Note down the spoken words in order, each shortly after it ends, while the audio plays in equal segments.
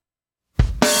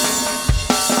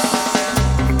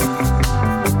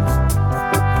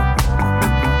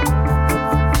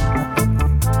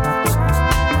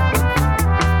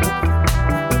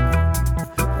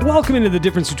Welcome into the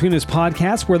Difference Between Us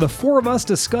podcast, where the four of us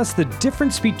discuss the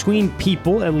difference between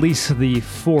people, at least the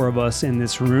four of us in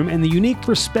this room, and the unique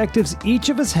perspectives each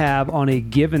of us have on a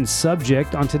given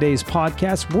subject. On today's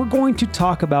podcast, we're going to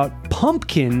talk about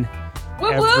pumpkin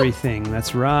everything.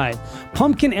 That's right.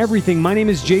 Pumpkin everything. My name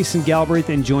is Jason Galbraith,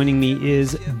 and joining me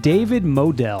is David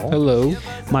Modell. Hello.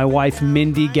 My wife,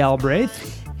 Mindy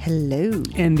Galbraith. Hello.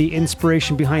 And the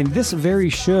inspiration behind this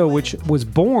very show, which was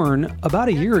born about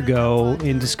a year ago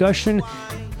in discussion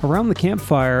around the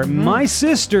campfire, my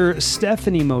sister,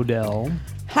 Stephanie Modell.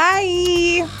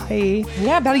 Hi. Hi.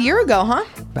 Yeah, about a year ago, huh?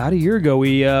 About a year ago,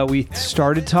 we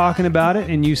started talking about it,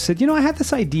 and you said, I had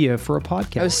this idea for a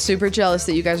podcast. I was super jealous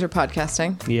that you guys were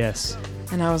podcasting. Yes.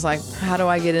 And I was like, how do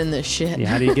I get in this shit? Yeah,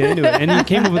 how do you get into it? And you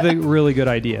came up with a really good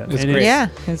idea. It's great.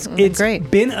 It's It's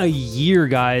great. been a year,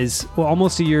 guys. Well,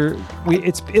 almost a year.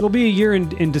 It'll be a year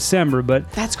in December, but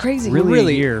That's crazy.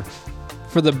 really a year.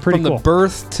 From cool. the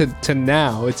birth to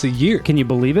now, it's a year. Can you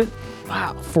believe it?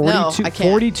 Wow. 42, No, I can't.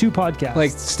 42 podcasts.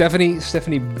 Like Stephanie,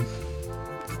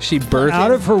 she birthed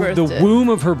out of Birthed the it. womb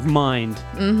of her mind.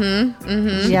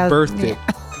 Yeah. birthed it.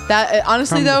 That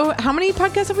honestly From- though, how many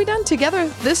podcasts have we done together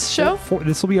this show?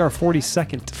 This will be our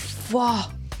 42nd. Wow.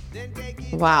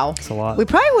 Wow. That's a lot. We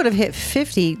probably would have hit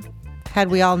 50 had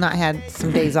we all not had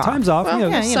some days off. Time's off. Well,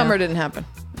 yeah, you summer know. didn't happen.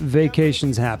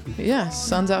 Vacations happen. Yeah,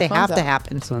 sun's out. They fun's have to out.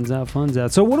 happen. Sun's out, fun's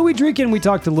out. So what are we drinking? We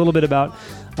talked a little bit about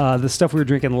the stuff we were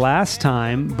drinking last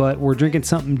time, but we're drinking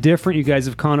something different. You guys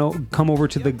have come over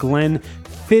to the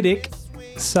Glenfiddich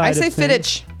side I say of things.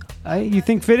 Fittich. You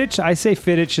think Fittich? I say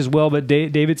Fittich as well, but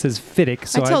David says Fiddick.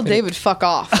 So I tell think- David, fuck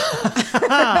off.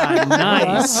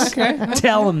 Nice. Okay.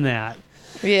 Tell him that.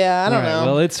 Yeah, I don't know.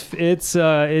 Well, it's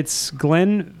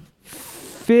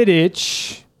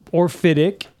Glenfiddich or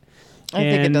Fiddick. I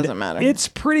think it and doesn't matter. It's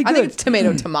pretty good. I think it's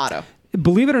tomato.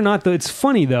 Believe it or not, though, it's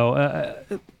funny though.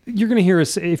 You're going to hear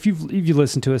us if you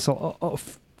listen to us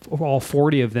all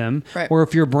 40 of them, Right. or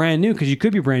if you're brand new, because you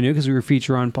could be brand new because we were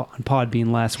featured on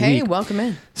Podbean last Hey, week. welcome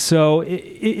in. So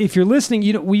if you're listening,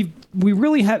 we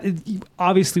really have.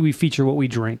 Obviously, we feature what we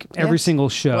drink every Yes. single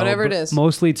show. Whatever it but is.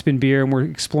 Mostly, it's been beer, and we're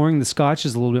exploring the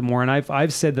scotches a little bit more. And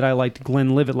I've said that I liked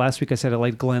Glenlivet. Last week, I said I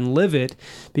liked Glenlivet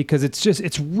because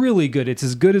it's really good. It's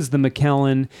as good as the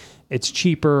Macallan. It's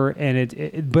cheaper,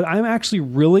 and but I'm actually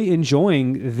really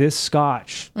enjoying this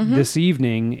scotch this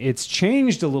evening. It's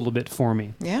changed a little bit for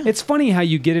me. Yeah. It's funny how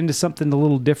you get into something a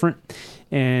little different,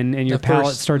 and your The palate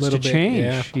first starts to little bit,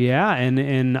 change. Yeah,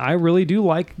 and I really do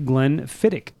like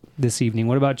Glenfiddich this evening.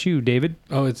 What about you, David?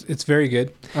 Oh, it's very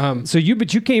good. So you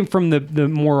came from the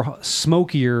more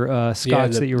smokier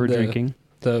scotch that you were drinking.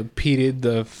 The peated,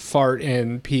 the fart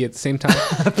and pee at the same time.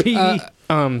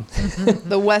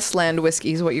 The Westland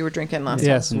whiskey is what you were drinking last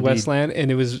Yes, Indeed. Westland,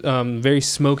 and it was very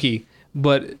smoky.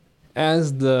 But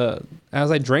as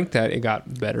I drank that, it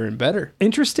got better and better.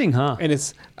 Interesting, huh?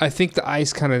 And I think the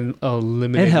ice kind of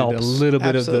eliminated It helps. a little bit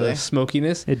of Absolutely. the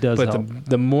smokiness. It does But help.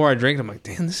 the more I drank it, I'm like,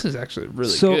 damn, this is actually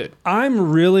really So good.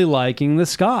 I'm really liking the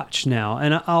scotch now,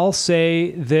 and I'll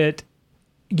say that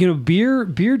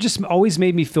beer just always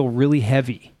made me feel really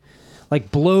heavy,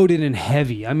 like bloated and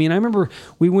heavy. I mean, I remember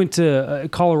we went to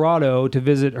Colorado to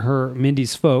visit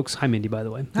Mindy's folks. Hi, Mindy, by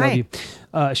the way. Hi. Love you.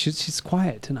 She's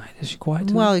quiet tonight. Is she quiet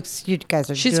tonight? Well, you guys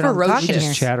are She's doing all the ferocious. We talking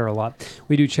just here. chatter a lot.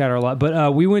 We do chatter a lot.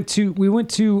 But we went to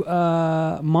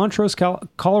Montrose,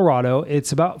 Colorado.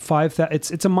 It's about 5,000.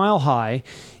 It's a mile high.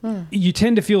 You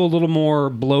tend to feel a little more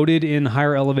bloated in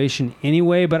higher elevation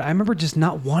anyway. But I remember just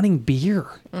not wanting beer.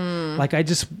 Like it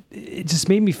just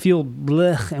made me feel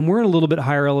blech. And we're in a little bit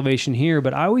higher elevation here,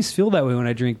 but I always feel that way when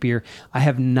I drink beer. I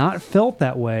have not felt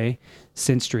that way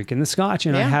since drinking the scotch,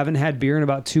 and I Yeah. haven't had beer in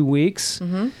about 2 weeks.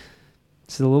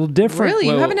 It's a little different. Really?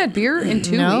 Well, you haven't had beer in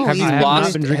 2 no. weeks? Have you I have not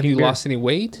lost? been Have drinking you beer. lost any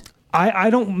weight? I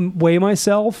don't weigh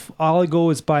myself. All I go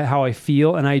is by how I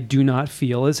feel, and I do not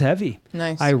feel as heavy.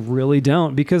 Nice. I really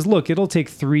don't, because look, it'll take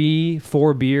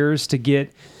 3-4 beers to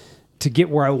get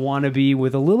where I want to be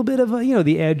with a little bit of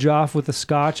the edge off with the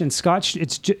scotch. And scotch,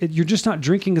 you're just not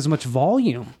drinking as much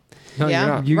volume. No, Yeah.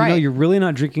 you're not. You know, Right. you're really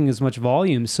not drinking as much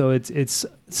volume. So it's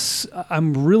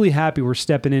I'm really happy we're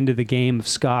stepping into the game of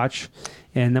scotch,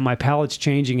 and that my palate's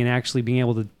changing and actually being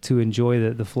able to enjoy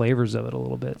the flavors of it a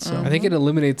little bit. So I think it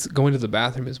eliminates going to the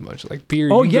bathroom as much. Like beer,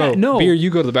 Oh, you yeah, go, no. beer, you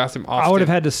go to the bathroom often. I would have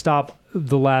had to stop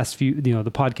the last few, the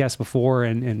podcast before,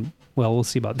 and well, we'll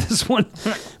see about this one.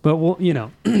 But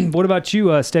what about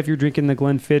you, Steph? You're drinking the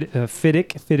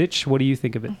Glenfiddich. What do you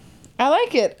think of it? I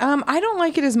like it. I don't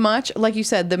like it as much. Like you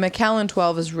said, the Macallan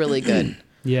 12 is really good.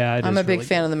 Yeah, I'm a big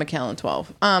fan of the Macallan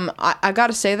 12. I got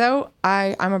to say, though,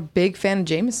 I'm a big fan of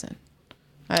Jameson.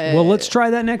 Well, let's try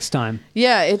that next time.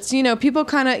 Yeah, it's, people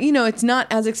kind of, it's not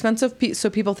as expensive, so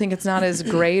people think it's not as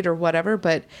great or whatever.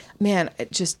 But man,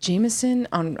 just Jameson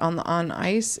on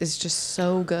ice is just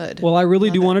so good. Well, I really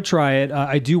do want to try it.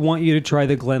 I do want you to try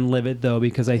the Glenlivet, though,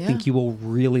 because I think you will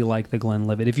really like the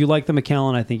Glenlivet. If you like the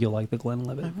Macallan, I think you'll like the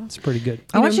Glenlivet. It's pretty good.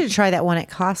 I want you to try that one at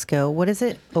Costco. What is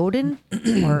it? Odin?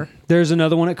 Or There's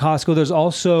another one at Costco. There's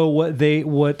also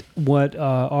what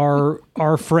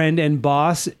our friend and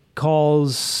boss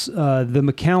calls the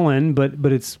Macallan,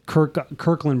 but it's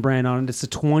Kirkland brand on it. It's a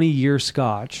 20-year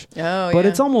Scotch. Oh, but yeah.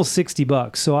 it's almost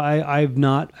 $60. So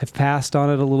I've passed on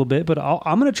it a little bit, but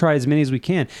I'm going to try as many as we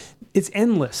can. It's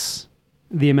endless,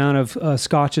 the amount of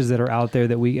scotches that are out there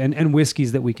that and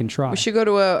whiskeys that we can try. We should go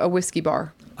to a whiskey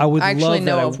bar. I would I actually love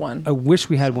know that. of one. I wish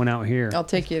we had one out here. I'll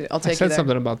take you I there. said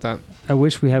something about that. I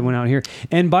wish we had one out here.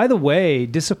 And by the way,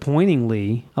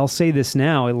 disappointingly, I'll say this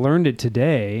now. I learned it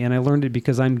today, and I learned it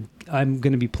because I'm going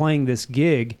to be playing this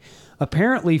gig.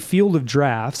 Apparently, Field of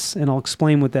Drafts, and I'll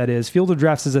explain what that is. Field of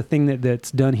Drafts is a thing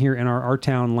that's done here in our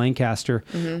town, Lancaster,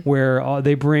 where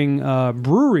they bring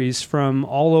breweries from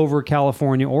all over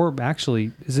California, or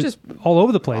actually, is it Just all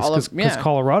over the place? Because yeah.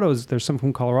 Colorado's, there's some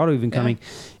from Colorado even coming.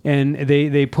 And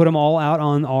they put them all out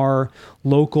on our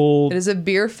local... It is a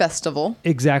beer festival.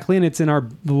 Exactly, and it's in our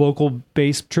local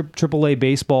AAA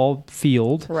baseball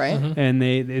field. Right. And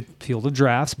they Field of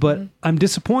Drafts. But I'm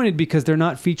disappointed because they're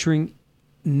not featuring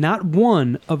not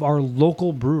one of our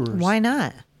local brewers. why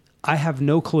not? I have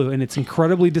no clue, and it's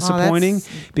incredibly disappointing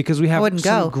because we have wouldn't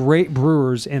some go. great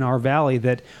brewers in our valley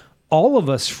that all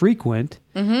of us frequent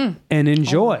and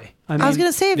enjoy. I I was going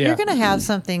to say, if yeah. you're going to have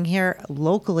something here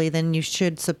locally, then you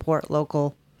should support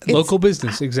local. Local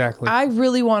business, exactly. I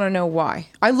really want to know why.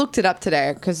 I looked it up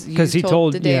today because he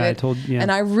told David, yeah, I told yeah.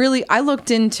 and I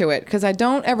looked into it because I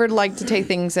don't ever like to take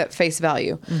things at face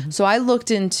value. So I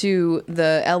looked into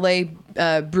the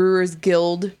LA Brewers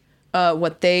Guild,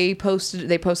 what they posted.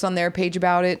 They post on their page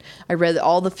about it. I read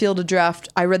all the Field of Draft.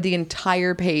 I read the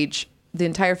entire page, the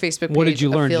entire Facebook page. What did you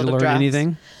learn? Did Field you of learn Drafts.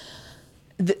 anything?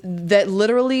 That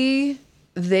literally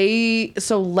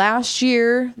so last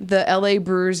year the LA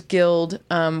Brewers Guild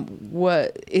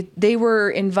they were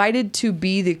invited to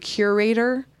be the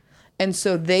curator, and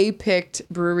so they picked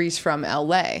breweries from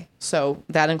LA, so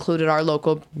that included our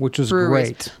local Which was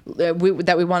breweries. great. We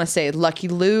want to say Lucky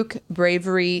Luke,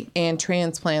 Bravery, and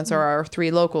Transplants are our three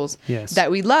locals Yes.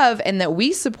 that we love and that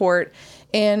we support.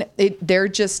 And they're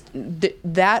just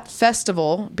that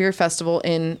festival, beer festival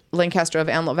in Lancaster of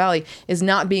Antelope Valley, is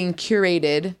not being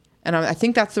curated, and I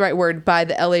think that's the right word, by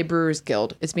the LA Brewers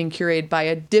Guild. It's being curated by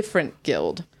a different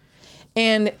guild.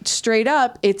 And straight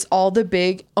up, it's all the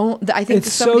big. I think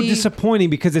It's so disappointing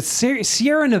because it's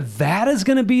Sierra Nevada's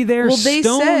going to be there. Well, they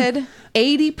Stone said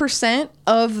 80%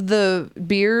 of the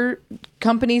beer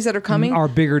companies that are coming are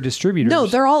bigger distributors. No,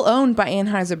 they're all owned by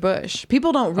Anheuser-Busch.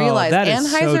 People don't realize that is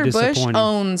so Anheuser-Busch disappointing.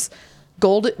 owns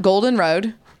Golden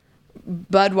Road,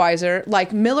 Budweiser,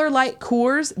 like Miller Lite,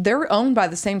 Coors. They're owned by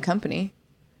the same company.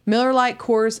 Miller Lite,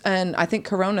 Coors, and I think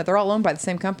Corona, they're all owned by the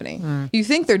same company. You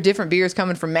think they're different beers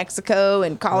coming from Mexico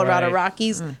and Colorado Right.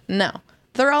 Rockies? No.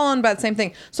 They're all owned by the same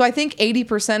thing. So I think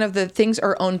 80% of the things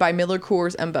are owned by Miller,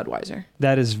 Coors, and Budweiser.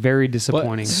 That is very But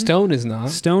disappointing. Stone is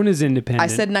not. Stone is independent.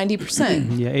 I said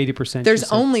 90%. yeah, 80%. There's she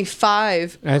said. only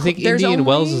 5. I think there's Indian only-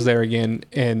 Wells is there again,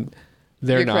 and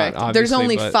they're You're not. correct. Obviously, There's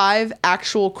only but 5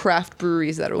 actual craft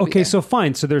breweries that will be Okay, there. so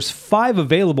fine. So there's 5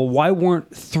 available. Why weren't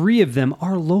 3 of them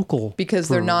our local? Because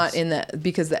they're not breweries?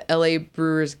 because the LA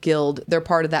Brewers Guild, they're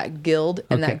part of that guild,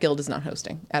 and Okay. that guild is not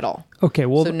hosting at all. Okay,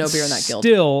 well, So no beer in that guild.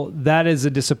 Still, that is a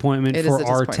disappointment It is for a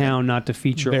our disappointment. town not to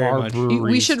feature Very our much. breweries.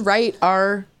 We should write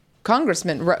our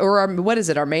congressman or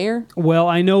our mayor. Well,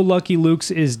 I know Lucky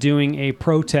Luke's is doing a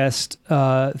protest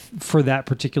for that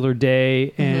particular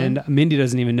day, and Mindy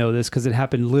doesn't even know this because it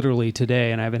happened literally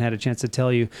today, and I haven't had a chance to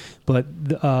tell you. But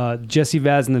Jesse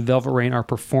Vaz and the Velvet Rain are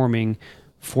performing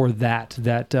for that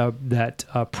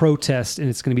protest, and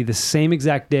it's going to be the same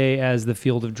exact day as the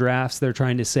Field of Drafts. They're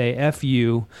trying to say "F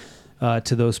you."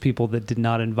 To those people that did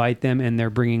not invite them, and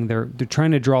they're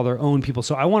trying to draw their own people.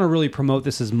 So I want to really promote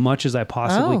this as much as I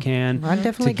possibly can. I'd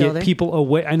definitely to go get there. people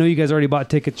away. I know you guys already bought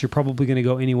tickets. You're probably going to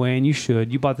go anyway, and you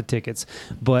should. You bought the tickets,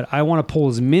 but I want to pull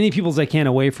as many people as I can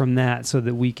away from that so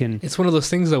that we can. it's one of those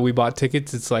things that we bought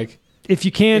tickets. It's like If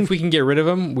you can, if we can get rid of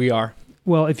them, we are.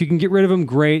 well, if you can get rid of them,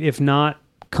 great. If not,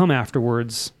 come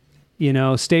afterwards.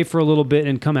 Stay for a little bit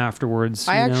and come afterwards.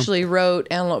 I you know? actually wrote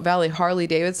Antelope Valley Harley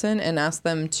Davidson and asked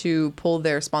them to pull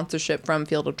their sponsorship from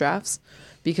Field of Drafts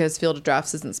because Field of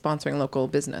Drafts isn't sponsoring local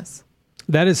business.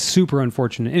 That is super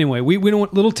unfortunate. Anyway, we don't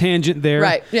want little tangent there.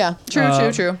 Right. Yeah.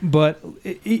 True. But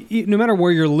no matter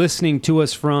where you're listening to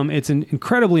us from, it's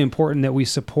incredibly important that we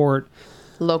support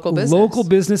Local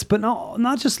business, but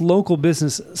not just local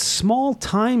business, small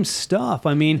time stuff.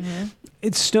 I mean,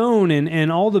 it's Stone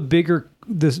and all the bigger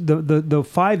the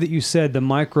 5 that you said, the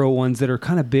micro ones that are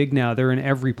kind of big now. They're in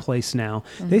every place now.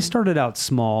 They started out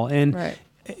small, and Right.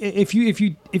 if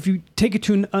you take it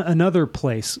to another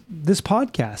place, this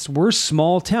podcast, we're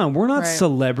small town. We're not Right.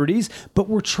 celebrities, but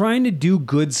we're trying to do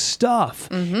good stuff.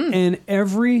 And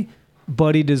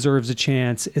everybody deserves a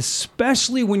chance,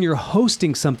 especially when you're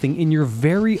hosting something in your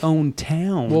very own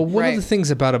town. Well, one Right. of the things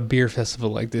about a beer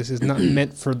festival like this is not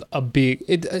meant for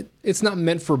it's not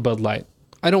meant for Bud Light.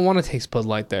 I don't want to taste Bud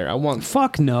Light there. I want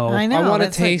Fuck no. I know. I want to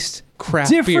that's like taste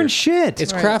craft beer. Different shit.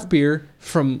 It's Right. craft beer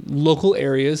from local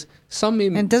areas. Some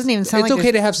And it doesn't even sound it's like okay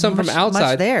there's to have some from much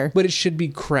outside there. but it should be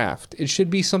craft. It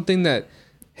should be something that,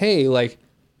 hey, like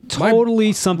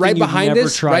Totally something right you've behind never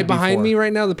us, tried right behind before. me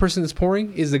right now, the person that's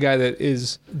pouring is the guy that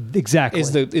is Exactly.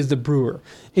 the brewer.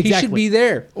 He should Exactly. be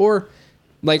there, or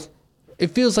like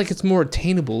it feels like it's more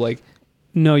attainable. Like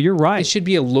No, you're right. it should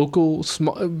be a local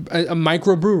small a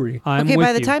microbrewery. I'm Okay, with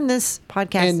by the you. time this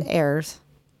podcast And- airs,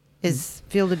 is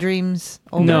Field of Dreams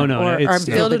over? No, or it's-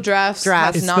 Field of Drafts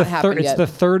Drafts. has not happened It's yet. the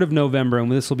 3rd of November,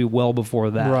 and this will be well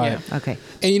before that. Right. Yeah. Okay.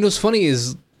 And you know what's funny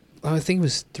is I think it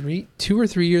was 2 or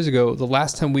 3 years ago, the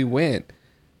last time we went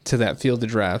to that Field of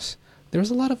Drafts, there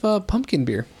was a lot of pumpkin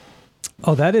beer.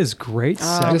 Oh, that is great. Oh,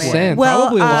 segue. Just saying. Well,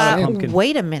 Probably a lot of pumpkin.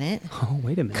 wait a minute, Oh,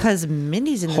 wait a minute. because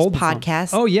Mindy's in this Hold the phone. podcast.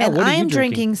 Oh, yeah, and what are I you am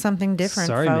drinking? drinking something different,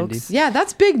 Sorry, folks. Yeah,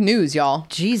 that's big news, y'all.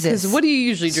 Jesus. Because what do you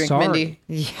usually drink, Sorry. Mindy?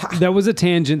 Yeah. That was a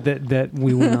tangent that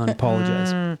we went on.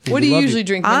 Apologize. What do you usually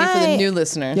drink, Mindy, for the I- new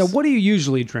listeners? Yeah, what do you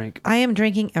usually drink? I am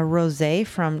drinking a rosé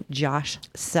from Josh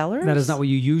Cellars. That is not what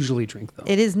you usually drink, though.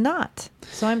 It is not.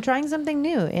 So I'm trying something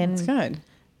new, and It's good.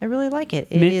 I really like it.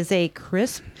 It Mint- is a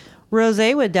crisp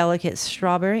rosé with delicate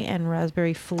strawberry and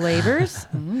raspberry flavors,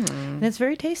 and it's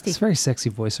very tasty. It's a very sexy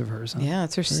voice of hers. Huh? Yeah,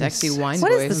 it's her sexy wine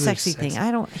What voice. is the Those are sexy sexy. thing?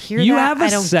 I don't hear You that. have a I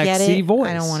don't get sexy it. voice.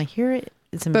 I don't want to hear it.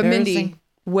 It's But embarrassing. Mindy,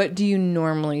 what do you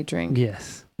normally drink?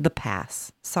 Yes. The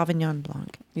Pass Sauvignon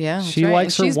Blanc. Yeah, that's She right.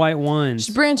 likes her She's- white wines.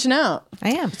 She's branching out. I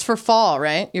am. It's for fall,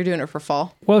 right? You're doing it for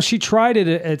fall. Well, she tried it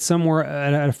at somewhere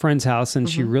at a friend's house, and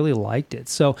she really liked it.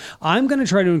 So I'm going to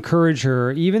try to encourage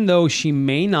her, even though she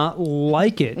may not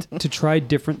like it, to try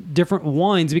different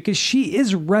wines, because she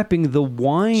is repping the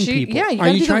wine people. Yeah, you Are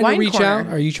gotta you do the trying to wine reach corner. out?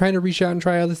 Are you trying to reach out and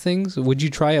try other things? Would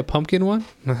you try a pumpkin one?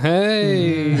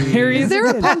 Hey. Here he Is there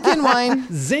a pumpkin wine?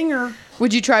 Zinger.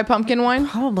 Would you try pumpkin wine?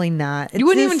 Probably not. You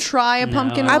wouldn't It's- even try a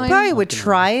pumpkin No. I wine? probably would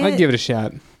try it. I'd give it a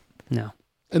shot. No.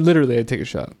 And literally, I'd take a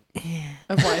shot.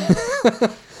 Of wine.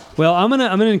 Well, I'm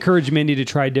gonna encourage Mindy to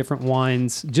try different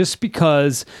wines, just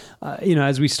because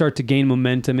as we start to gain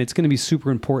momentum, it's going to be super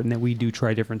important that we do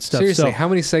try different stuff. Seriously, So, how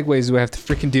many segues do I have to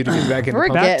freaking do to get back into We're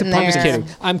pumpkin? getting I'm just there. kidding.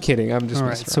 I'm kidding. I'm just all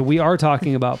right. messing So we are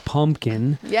talking about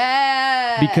pumpkin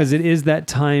Yeah. because it is that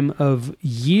time of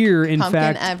year. In pumpkin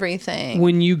fact, everything.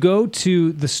 when you go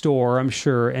to the store, I'm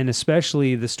sure, and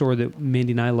especially the store that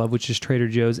Mindy and I love, which is Trader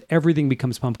Joe's, everything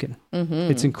becomes pumpkin.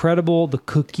 It's incredible. The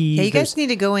cookies. Hey, you there's guys need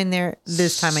to go in there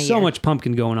this time of year. so much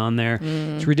pumpkin going on there.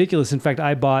 It's ridiculous. In fact,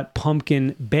 I bought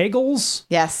pumpkin bagels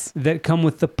yes. that come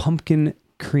with the pumpkin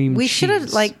cream We cheese. should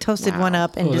have toasted one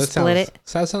up and Oh, just split it.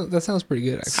 That sounds pretty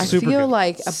good, I actually. Super feel good.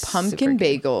 like a pumpkin Super good.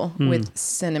 bagel with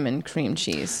cinnamon cream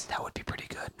cheese. That would be pretty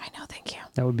good. I know, thank you.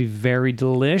 That would be very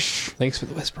delish. Thanks for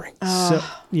the whispering. So,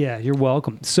 yeah, you're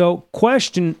welcome. So,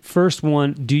 question first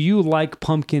one, do you like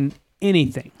pumpkin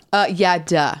anything? Yeah,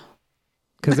 duh.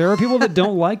 Because there are people that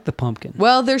don't like the pumpkin.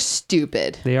 Well, they're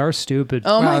stupid. They are stupid.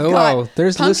 Oh my Wow, god. wow.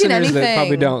 There's Pumpkin listeners that anything.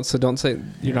 probably don't, so don't say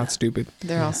you're not stupid.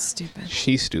 They're all stupid.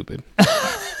 She's stupid.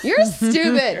 You're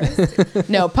stupid.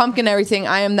 No, pumpkin everything.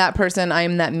 I am that person. I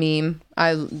am that meme.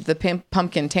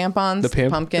 Pumpkin tampons. The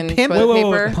pimp? Pumpkin The pimp? toilet Wait,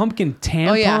 paper. pumpkin tampons?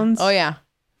 Oh yeah. Oh yeah.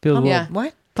 Feel a little, Yeah.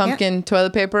 What? Pumpkin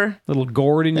toilet paper. little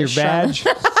gourd in your shine. badge.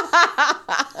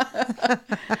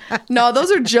 No,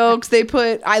 those are jokes. They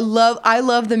put. I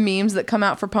love the memes that come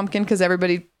out for pumpkin because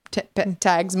everybody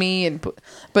tags me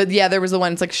but yeah, there was the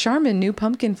one. It's like Charmin new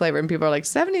pumpkin flavor, and people are like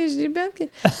 70s new pumpkin.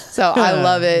 So I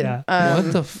love it. Yeah.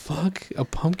 What the fuck? A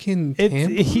pumpkin It's,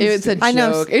 tam? It's a I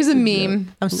know. joke. It's a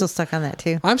meme. I'm still stuck on that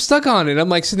too. I'm stuck on it. I'm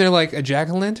like sitting there like a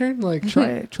jack-o'-lantern. Like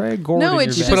try a gourd No, in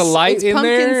it's your just put a badge. light it's in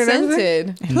pumpkin there and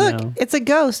everything? scented. Look, No. it's a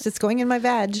ghost. It's going in my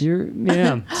badge.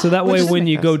 Yeah. So that way when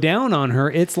you go down on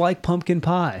her, it's like pumpkin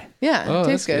pie. Yeah, Oh, it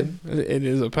tastes that's good. It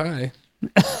is a pie.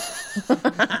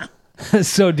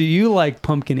 So do you like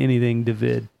pumpkin anything,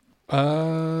 David?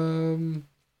 Anything?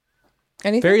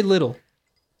 Very little.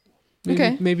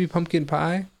 Okay. Maybe pumpkin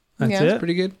pie. That's Yeah. it.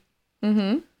 Pretty good.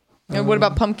 And what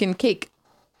about pumpkin cake?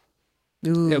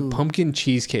 Ooh. Yeah, pumpkin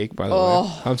cheesecake, by the Oh.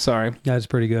 way. I'm sorry. That's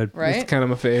pretty good. Right? It's kind of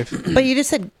my fave. But you just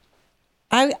said,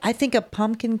 I think a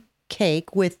pumpkin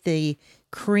cake with the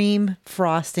cream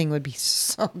frosting would be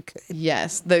so good.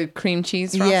 Yes, the cream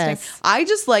cheese frosting. Yes.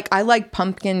 I like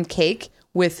pumpkin cake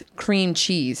with cream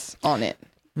cheese on it.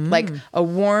 Like a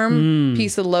warm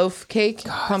piece of loaf cake,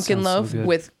 pumpkin sounds so loaf good.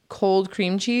 with cold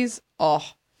cream cheese. Oh,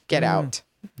 get out.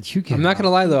 You can. I'm not going to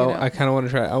lie, though. You know. I kind of want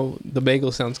to try it. Oh, the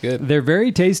bagel sounds good. They're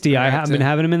very tasty. I have Correct. been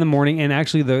having them in the morning, and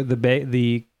actually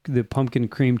the pumpkin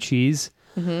cream cheese,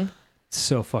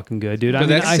 so fucking good, dude. But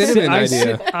that cinnamon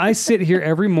idea. I sit here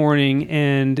every morning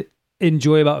and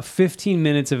enjoy about 15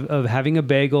 minutes of having a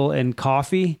bagel and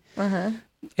coffee, and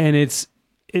it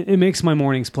makes my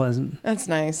mornings pleasant. That's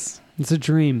nice. It's a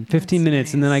dream. 15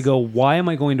 minutes, and then I go, why am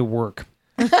I going to work?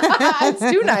 It's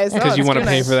too nice. Because you want to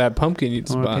pay for that pumpkin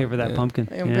I want to pay for that pumpkin.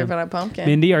 You want to pay for that pumpkin.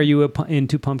 Mindy, are you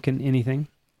into pumpkin anything?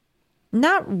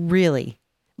 Not really,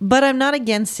 but I'm not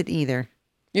against it either.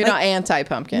 You're not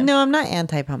anti-pumpkin. No, I'm not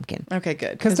anti-pumpkin. Okay,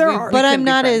 good. 'Cause there are- But we I'm couldn't be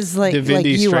not friends. as like Divinity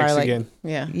you strikes are. Like, again.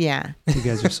 Yeah. yeah. You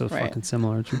guys are so Right. fucking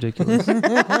similar. It's ridiculous.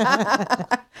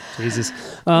 Jesus.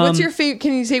 What's your favorite?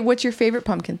 Can you say what's your favorite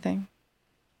pumpkin thing?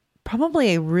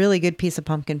 Probably a really good piece of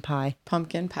pumpkin pie.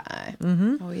 Pumpkin pie.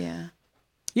 Mm-hmm. Oh yeah.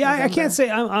 Yeah, I can't say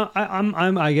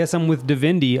I guess I'm with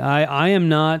Divinity. I am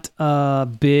not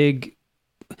big.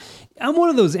 I'm one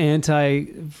of those anti. I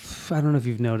don't know if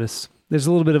you've noticed. There's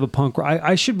a little bit of a punk.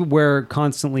 I should wear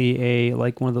constantly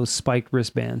one of those spiked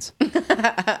wristbands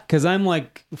because I'm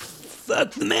like,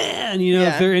 fuck the man. You know,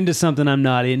 Yeah. if they're into something, I'm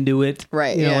not into it.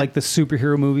 Right, You know, yeah. like the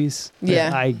superhero movies.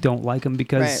 Yeah. I don't like them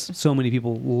because Right. so many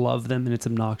people love them and it's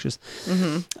obnoxious.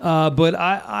 But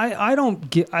I don't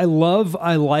get. I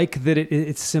like that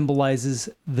it symbolizes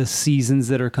the seasons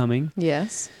that are coming.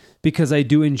 Yes. Because I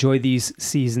do enjoy these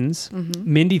seasons.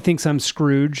 Mindy thinks I'm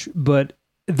Scrooge, but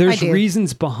there's I do.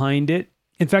 reasons behind it.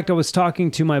 In fact, I was talking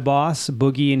to my boss,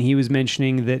 Boogie, and he was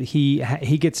mentioning that he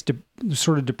gets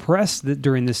sort of depressed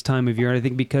during this time of year. I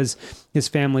think because his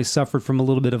family suffered from a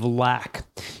little bit of a lack.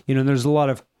 You know, and there's a lot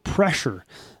of pressure,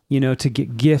 you know, to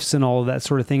get gifts and all of that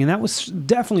sort of thing. And that was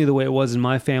definitely the way it was in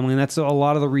my family. And that's a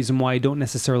lot of the reason why I don't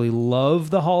necessarily love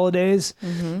the holidays.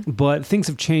 But things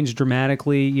have changed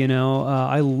dramatically. You know,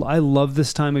 I love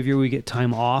this time of year. We get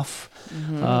time off.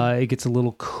 It gets a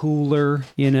little cooler,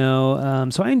 you know.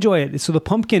 So I enjoy it. So the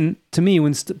pumpkin, to me,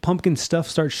 when pumpkin stuff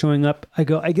starts showing up, I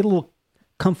get a little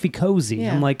comfy cozy.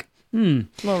 Yeah. I'm like, A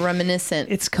little reminiscent.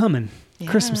 it's coming.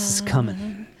 Christmas is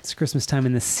coming. It's Christmas time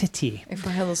in the city. If I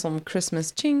had some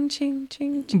Christmas ching ching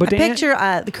ching ching. But I picture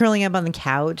the curling up on the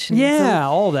couch. And yeah,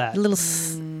 all that. a little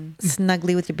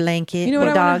snuggly with your blanket. You know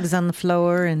what the I wanna- dogs on the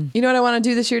floor, and You know what I want to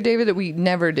do this year, David, that we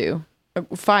never do?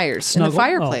 Fires in Snuggle? the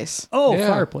fireplace. Oh, Yeah,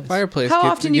 fireplace. Fireplace. How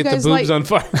Get- often you get guys the boobs light- on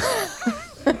fire.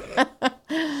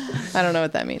 I don't know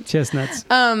what that means. Chestnuts.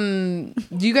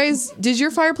 Did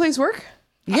your fireplace work?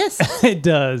 yes, It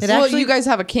does. It Well, actually- you guys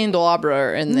have a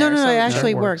candelabra in there. no, so it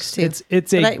actually That works too.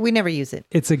 It's but a we never use it.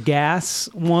 it's a gas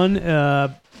one.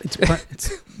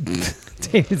 It's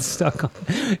David's stuck on.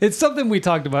 It's something we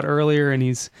talked about earlier, and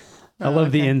I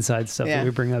love the inside stuff Yeah. that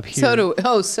we bring up here.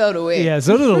 So do we. Yeah,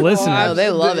 so do the listeners. Wow, they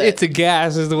love it. It's a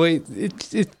gas is the way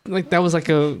it like that was like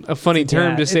a funny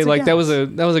term to gas. say It's a like that was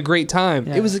gas. a great time.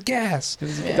 Yeah. It was a gas.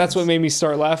 That's what made me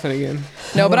start laughing again.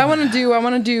 No, but I want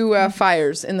to do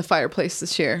fires in the fireplace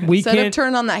this year. We Instead of can't-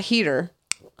 turn on that heater.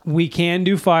 We can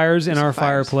do fires in our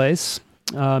fires. fireplace.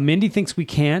 Mindy thinks we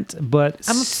can't, but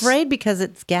I'm afraid because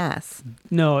it's gas.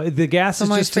 no, the gas I'm is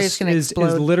always just afraid it's gonna is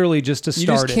explode. literally just to You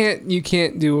start just it. you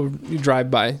can't do a drive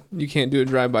by. You can't do a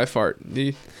drive by fart.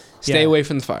 Stay Yeah. away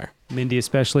from the fire. Mindy,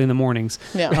 especially in the mornings.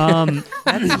 Yeah.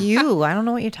 That's you. I don't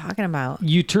know what you're talking about.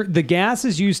 The gas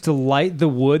is used to light the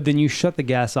wood, then you shut the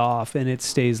gas off, and it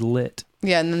stays lit.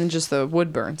 Yeah, and then just the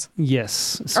wood burns.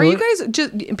 Yes. So Are you guys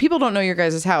just people don't know your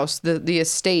guys' house, the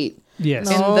estate Yes.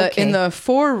 No. in the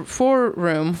four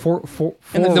room In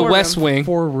the The Four West Wing.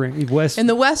 West. in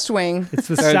the west wing. It's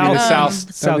the That would be the south.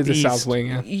 south. That would be the southeast. south wing.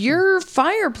 Yeah. Your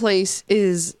fireplace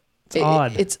is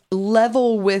odd. it's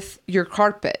level with your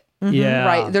carpet. Yeah.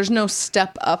 Right. There's no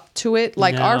step up to it.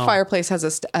 Like our No. fireplace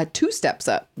has a 2 steps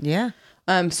up. Yeah.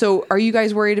 So are you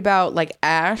guys worried about like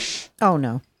ash? Oh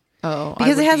no. Oh,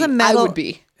 Because it has a metal- I would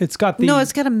be. It's got the. No,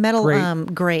 it's got a metal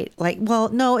grate. grate. Like, well,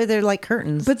 no, they're like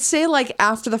curtains. But say like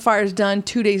after the fire's done,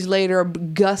 2 days later, a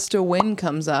gust of wind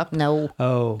comes up. no.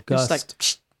 Oh, It's gust. like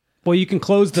Well, you can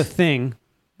close the thing.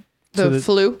 the So the-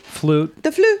 flu. Flute.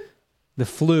 The flu. The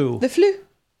flu. The flu.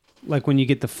 like when you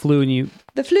get the flu and you.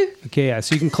 The flu. Okay, yeah.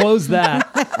 So you can close that,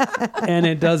 and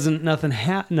it doesn't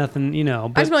nothing. You know. I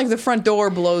But just mean like the front door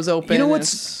blows open. you know and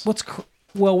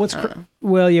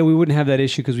well, yeah, we wouldn't have that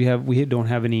issue because we don't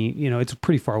have any. You know, it's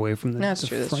pretty far away from the, That's the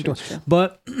true, that's front true, door. that's true.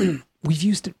 But we've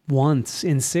used it once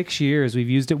in 6 years. We've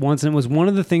used it once, and it was one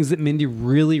of the things that Mindy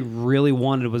really, really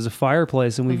wanted was a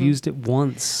fireplace, and we've used it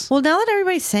once. Well, now that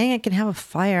everybody's saying I can have a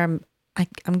fire,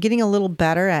 I'm getting a little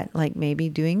better at like maybe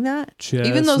doing that.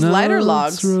 Even those lighter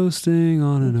logs. roasting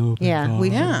on an open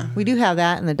fire. We do have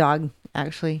that, and the dog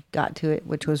actually got to it,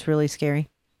 which was really scary.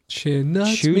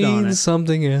 Chestnuts Chewed on it. means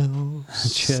something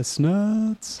else.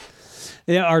 Chestnuts.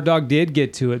 Yeah, our dog did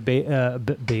get to it.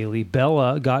 Bailey,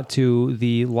 Bella got to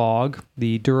the log,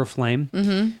 the Duraflame.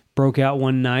 Mm-hmm. Broke out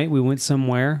one night. We went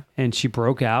somewhere, and she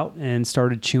broke out and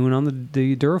started chewing on the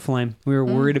Duraflame. We were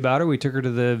worried about her. We took her to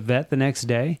the vet the next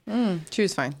day. She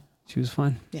was fine. She was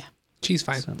fine. Yeah. She's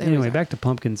fine. So, anyway, back to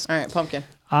pumpkins. All right, pumpkin.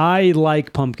 I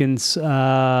like pumpkins.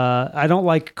 I don't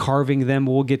like carving them.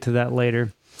 We'll get to that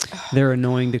later. They're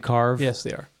annoying to carve. Yes,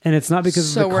 they are. And it's not because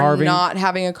So of the carving. we're not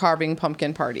having a carving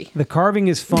pumpkin party. The carving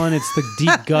is fun. It's the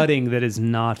deep gutting that is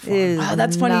not fun. Oh,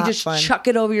 that's funny. You Not just fun. chuck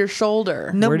it over your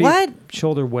shoulder. No, Where do you- what?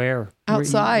 shoulder where?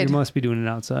 Outside. You must be doing it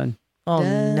outside. Oh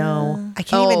no, I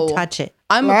can't even touch it.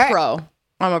 I'm a pro.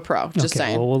 Just Okay,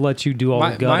 saying. well, we'll let you do all the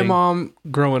My gutting. mom,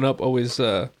 growing up, always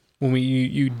when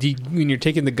when you're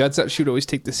taking the guts out, she would always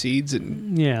take the seeds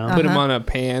and Yeah. put them on a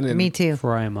pan and Me too.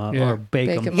 Fry them up Yeah. or bake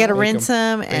Bake them. 'em You gotta Bake rinse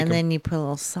them, Bake and 'em. then you put a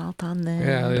little salt on them.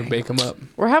 yeah, they'll bake them up.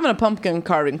 We're having a pumpkin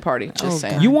carving party. Just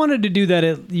saying. God. You wanted to do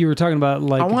that you were talking about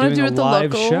like I want to doing do a it at the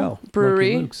live local show.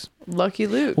 brewery. Lucky Luke's. Lucky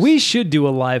Luke's. We should do a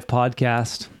live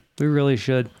podcast. We really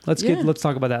should. Let's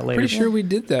talk about that later. Pretty sure we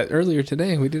did that earlier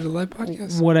today. We did a live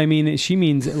podcast. What I mean, she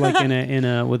means like in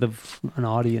a with an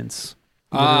audience.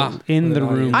 In with the an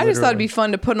room. audience. I just thought it'd literally. be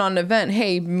fun to put on an event.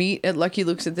 Hey, meet at Lucky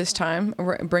Luke's at this time.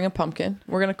 Bring a pumpkin.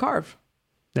 We're gonna carve.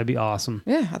 That'd be awesome.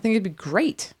 Yeah, I think it'd be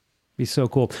great. Be so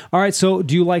cool. All right, so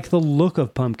do you like the look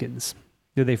of pumpkins?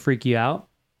 Do they freak you out?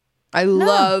 I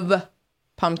love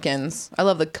pumpkins. I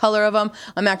love the color of them.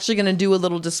 I'm actually gonna do a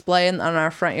little display on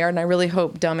our front yard, and I really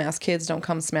hope dumbass kids don't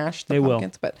come smash the They will.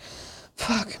 pumpkins. But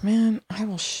fuck, man, I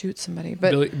will shoot somebody.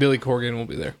 But Billy Corgan will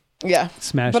be there. yeah,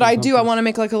 Smash But the I do. I pumpkins. want to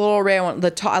make like a little array. I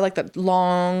want I like that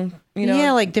long.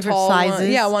 Yeah, like different tall one. sizes.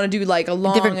 Yeah, I want to do like a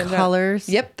long Different and- colors.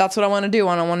 Yep, that's what I want to do.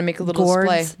 And I want to make a little Gourds.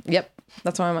 display. Yep,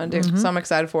 that's what I want to do. So I'm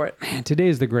excited for it. Man, today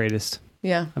is the greatest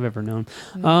Yeah. I've ever known.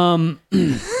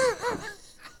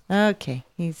 Okay,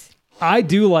 I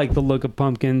do like the look of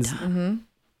pumpkins.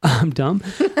 I'm dumb.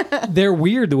 They're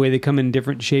weird the way they come in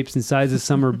different shapes and sizes.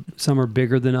 Some are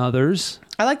bigger than others.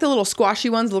 I like the little squashy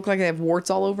ones. That look like they have warts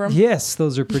all over them. Yes,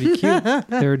 those are pretty cute.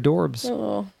 They're adorbs.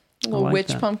 Little like witch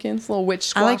that. pumpkins. Little witch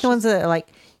squash. I like the ones that are like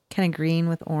kind of green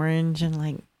with orange and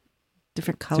like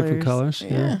different colors. Different colors.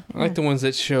 Yeah. I like the ones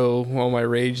that show all my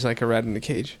rage like a rat in a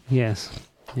cage. Yes.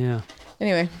 Yeah.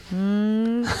 Anyway,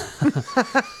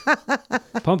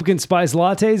 Pumpkin spice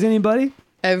lattes, anybody?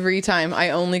 every time I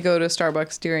only go to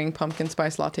Starbucks during pumpkin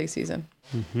spice latte season.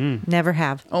 Never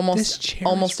have. This Almost chair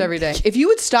almost is every day. If you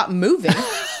would stop moving.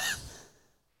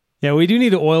 Yeah, we do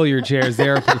need to oil your chairs. They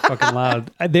are pretty fucking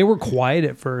loud. They were quiet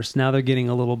at first. Now they're getting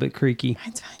a little bit creaky.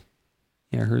 Mine's fine.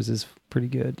 Yeah, hers is pretty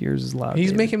good. Yours is loud. He's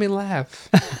David. making me laugh.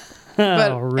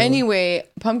 But Oh, really? anyway,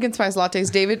 pumpkin spice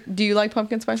lattes. David, do you like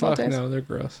pumpkin spice Fuck lattes? no, they're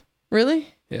gross.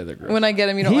 Really? Yeah, they're gross. When I get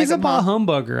him, you don't He's like a them, huh?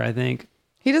 bah humbugger, I think.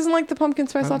 He doesn't like the pumpkin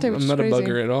spice latte, which I'm is not crazy. a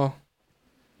bugger at all.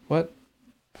 What?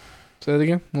 Say that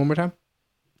again. One more time.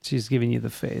 She's giving you the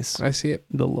face, I see it,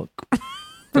 the look. but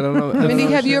I don't know. I don't Mindy, know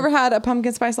have you shit. ever had a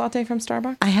pumpkin spice latte from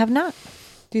Starbucks? I have not.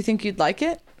 Do you think you'd like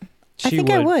it? I think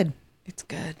I would. It's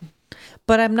good.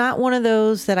 But I'm not one of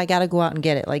those that I got to go out and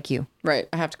get it like you. Right.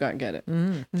 I have to go out and get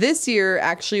it. This year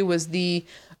actually was the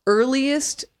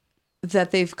earliest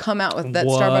that they've come out with, that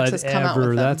Starbucks has come out with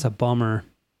them. That's a bummer.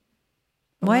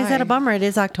 Why is that a Why? bummer? It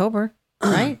is October,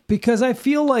 right? Because I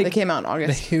feel like They came out in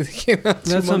August. They came out 2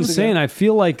 that's what I'm months ago. saying. I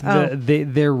feel like Oh.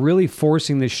 they're really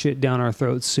forcing this shit down our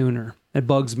throats sooner. It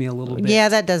bugs me a little bit. Yeah,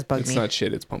 that does bug It's me. not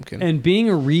shit. It's pumpkin. And being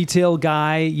a retail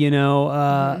guy,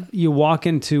 you walk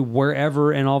into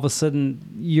wherever, and all of a sudden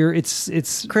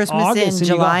it's Christmas August in and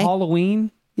July? you got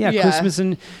Halloween. Yeah, Yeah.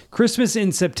 Christmas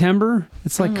in September.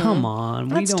 It's like, come on,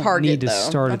 we That's don't Target, need to though.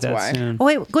 start it That's that why. soon. Oh,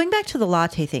 wait, going back to the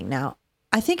latte thing now,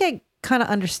 I think I kind of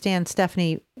understand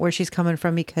Stephanie where she's coming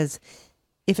from, because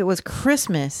if it was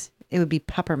Christmas, it would be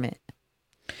peppermint,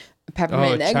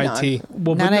 Peppermint and chai eggnog. tea.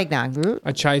 Well, not but eggnog.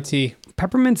 A chai tea.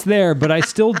 peppermint's there, but I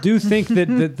still do think that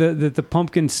the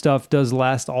pumpkin stuff does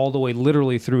last all the way,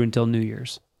 literally through until New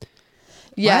Year's.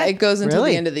 Yeah, What? it goes until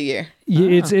Really? the end of the year.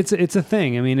 Yeah, it's a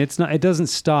thing. I mean, it's not. It doesn't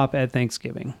stop at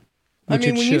Thanksgiving. I which mean,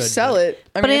 it when you should, sell but it,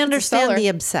 But mean, I if it's a understand seller- the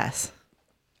obsess.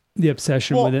 the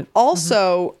obsession Well, with it.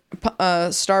 also,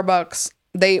 Starbucks,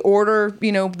 they order,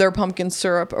 their pumpkin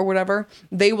syrup or whatever.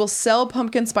 They will sell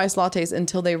pumpkin spice lattes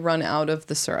until they run out of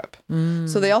the syrup.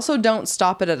 So they also don't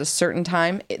stop it at a certain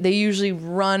time. They usually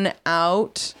run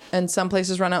out, and some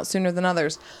places run out sooner than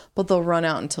others, but they'll run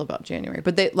out until about January.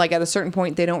 But they at a certain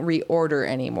point, they don't reorder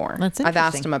anymore. That's I've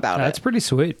asked interesting. them about That's it. pretty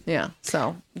sweet. Yeah,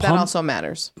 so that also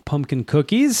matters. Pumpkin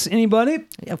cookies. Anybody?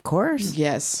 Of course.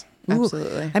 Yes, Ooh,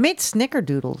 absolutely. I made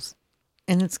snickerdoodles,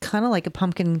 and it's kind of like a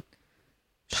pumpkin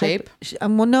Shape?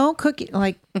 well, no, cookie,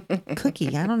 like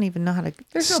cookie. I don't even know how to.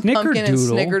 There's no pumpkin in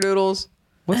Snickerdoodle? snickerdoodles.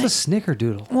 What's a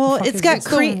snickerdoodle? Well, The fuck it's is got It's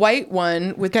cream. the white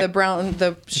one with the brown,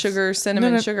 the sugar,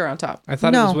 cinnamon sugar on top. I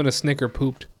thought it No. was when a Snicker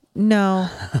pooped. No,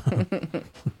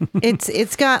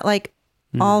 it's got like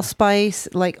allspice,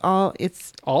 like all.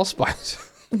 It's Allspice.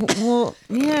 well,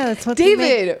 yeah, that's what they make.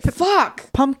 David,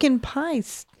 fuck. Pumpkin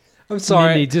pies. I'm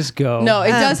sorry. Mindy, just go. No,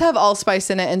 it does have allspice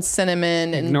in it and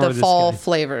cinnamon and Ignore the Oh, this fall guy.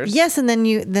 flavors. Yes, and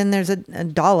then there's a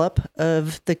dollop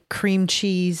of the cream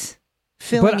cheese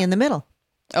filling But- in the middle.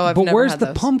 Oh, I've but never where's had the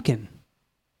those. pumpkin?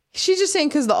 She's just saying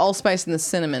because the allspice and the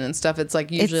cinnamon and stuff. It's like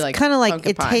usually It's like kind of like pumpkin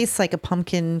it pie. tastes like a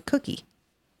pumpkin cookie.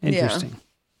 Interesting.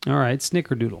 All right,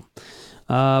 snickerdoodle.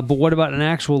 But what about an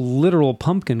actual literal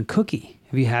pumpkin cookie?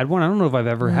 Have you had one? I don't know if I've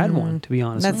ever had one, to be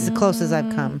honest. That's the closest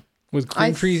I've come. With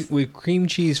cream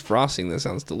cheese frosing, that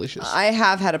sounds delicious. I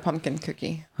have had a pumpkin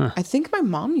cookie. I think my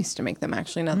mom used to make them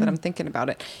actually. Now that I'm thinking about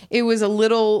it, it was a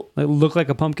little. It looked like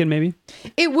a pumpkin, maybe.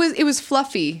 It was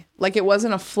fluffy. Like it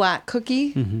wasn't a flat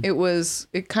cookie. Mm-hmm.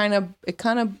 It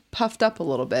kind of puffed up a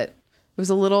little bit. It was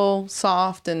a little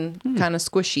soft and kind of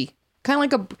squishy, kind of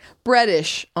like a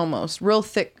breadish almost, real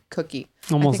thick cookie.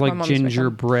 I Almost think my like mom's making them.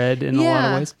 gingerbread in a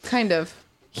lot of ways. kind of.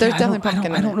 There's Yeah, definitely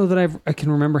pumpkin. I don't know that I can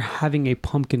remember having a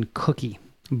pumpkin cookie,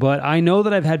 but I know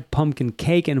that I've had pumpkin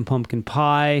cake and pumpkin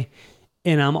pie,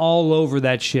 and I'm all over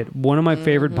that shit. One of my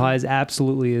favorite pies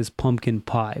absolutely is pumpkin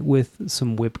pie with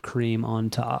some whipped cream on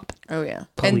top. Oh yeah,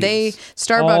 Please. and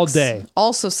Starbucks All day.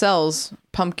 also sells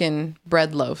pumpkin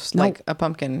bread loaves, No. like a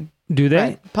pumpkin. Do they?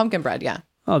 bread. Pumpkin bread, yeah,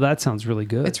 Oh, that sounds really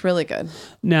good. it's really good.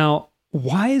 Now,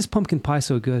 why is pumpkin pie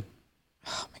so good?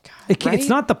 Oh my god, It's right?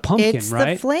 not the pumpkin, It's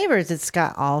right? the flavors. It's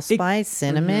got allspice,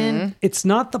 cinnamon. It's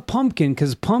not the pumpkin,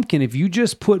 because pumpkin, if you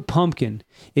just put pumpkin,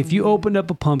 if you opened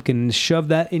up a pumpkin and shoved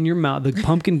that in your mouth, the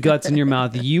pumpkin guts in your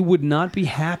mouth, you would not be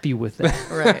happy with that.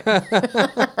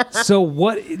 right.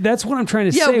 So that's what I'm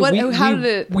trying to Yeah, say. how did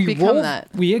it become roll, that?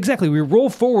 We roll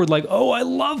forward like, oh, I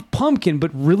love pumpkin,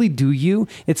 but really, do you?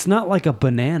 It's not like a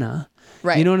banana.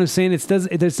 Right. You know what I'm saying?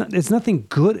 It's nothing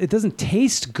good. It doesn't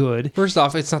taste good. First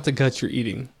off, it's not the guts you're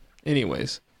eating,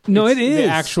 anyways. No, It's it is. the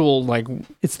actual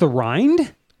It's the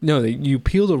rind. No, you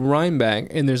peel the rind back,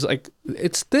 and there's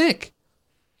it's thick.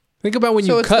 Think about when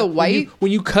So you it's cut the white?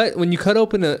 when you cut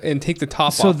open and take the top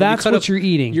off. So when you that's cut what you're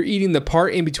eating. You're eating the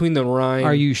part in between the rind.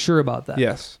 Are you sure about that?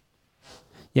 Yes.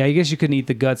 Yeah, I guess you couldn't eat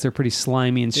the guts. They're pretty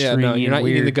slimy and Yeah. stringy No, you're and not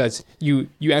weird. eating the guts. You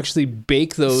actually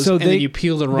bake those, So and they- then you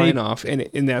peel the rind they- off, and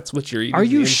that's what you're eating. Are is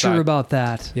the you inside. sure about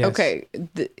that? Yes. Okay,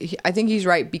 I think he's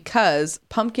right because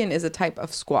pumpkin is a type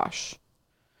of squash.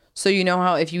 So you know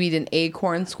how if you eat an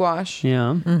acorn squash,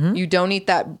 Yeah. you don't eat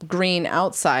that green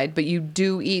outside, but you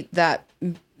do eat that,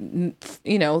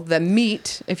 the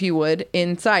meat, if you would,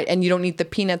 inside, and you don't eat the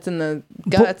peanuts and the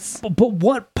guts. But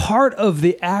what part of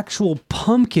the actual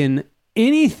pumpkin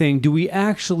anything do we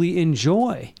actually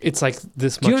enjoy? It's like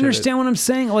this much. Do you of it. understand what I'm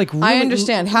saying? Like, really, I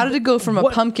understand. How did it go from a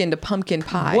what- pumpkin to pumpkin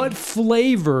pie? What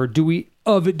flavor do we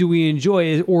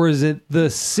enjoy, or is it the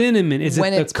cinnamon? Is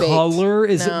When it it's the baked. color?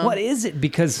 Is No. it what is it?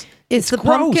 Because It's the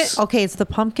gross. pumpkin. Okay, it's the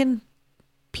pumpkin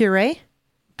puree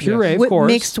Puree, of wi- course,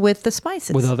 mixed with the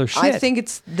spices. with other shit. I think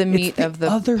it's the meat it's the of the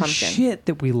other pumpkin. shit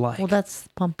that we like. Well, that's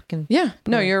pumpkin Yeah.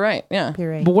 No, you're right. Yeah.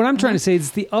 puree. But what I'm trying to say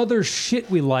is the other shit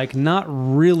we like, not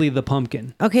really the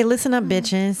pumpkin. Okay, listen up,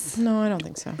 bitches. No, I don't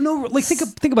think so. No, like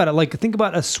think about it. Like think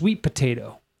about a sweet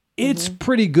potato. It's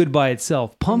pretty good by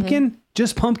itself. Pumpkin,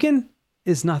 just pumpkin,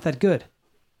 is not that good.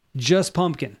 Just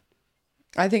pumpkin.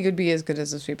 I think it would be as good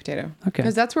as a sweet potato. Okay.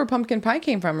 Because that's where pumpkin pie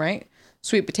came from, right?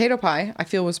 Sweet potato pie, I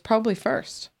feel, was probably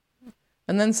first.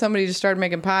 And then somebody just started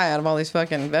making pie out of all these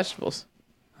fucking vegetables.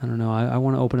 I don't know. I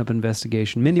want to open up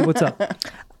investigation. Mindy, what's up?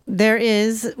 There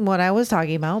is what I was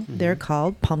talking about. They're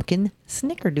called pumpkin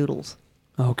snickerdoodles.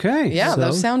 Okay. Yeah, so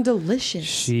those sound delicious.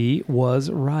 She was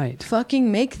right.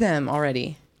 Fucking make them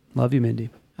already. Love you, Mindy.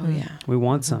 Oh, yeah. We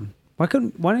want some. Why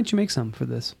didn't you make some for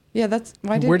this? Yeah,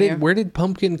 why didn't you? Where did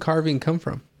pumpkin carving come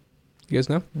from? You guys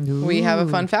know? We have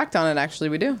a fun fact on it, actually.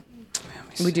 We do.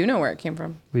 We do know where it came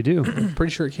from. We do.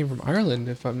 Pretty sure it came from Ireland,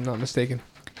 if I'm not mistaken.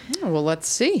 Oh, well, let's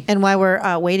see. And while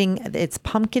we're waiting, it's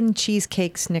pumpkin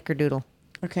cheesecake snickerdoodle.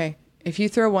 Okay. If you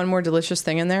throw one more delicious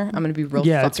thing in there, I'm going to be real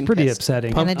Yeah, fucking it's pretty pissed.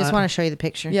 upsetting. And I just want to show you the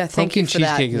picture. Yeah, thank you Pumpkin for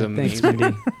that. cheesecake is Thanks, amazing.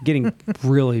 Mindy. Getting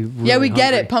really, really Yeah, we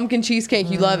get hungry. it. Pumpkin cheesecake.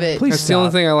 You love it. Please That's the only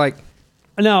stop. thing I like.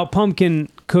 Now, pumpkin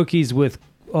cookies with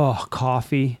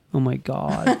coffee. Oh my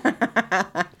God.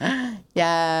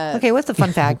 Yeah. Okay, what's the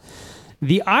fun fact?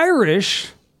 The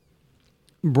Irish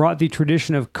brought the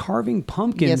tradition of carving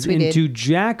pumpkins Yes, we did. into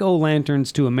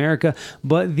jack-o'-lanterns to America,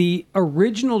 but the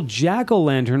original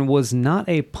jack-o'-lantern was not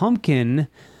a pumpkin.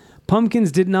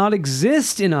 Pumpkins did not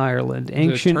exist in Ireland. Is it a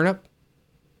Ancient turnip?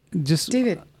 just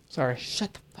David, Sorry.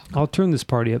 shut the fuck up. I'll turn this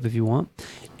party up if you want.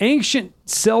 Ancient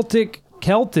Celtic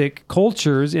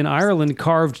cultures in Ireland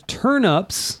carved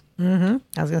turnips. I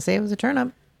was gonna say it was a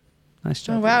turnip. Nice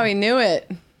job. Oh, wow, he knew it.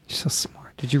 You're so smart.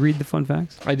 Did you read the fun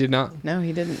facts? I did not. No,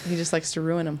 he didn't. He just likes to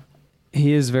ruin them.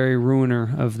 He is very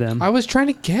ruiner of them. I was trying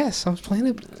to guess. I was playing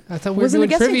it. I thought we were Wasn't a doing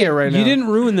guessing trivia game. right now. You didn't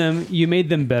ruin them. You made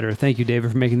them better. Thank you,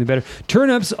 David, for making them better.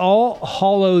 Turnips, All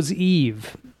Hallows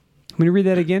Eve. I'm going to read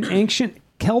that again. Ancient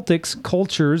Celtic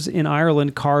cultures in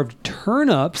Ireland carved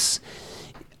turnips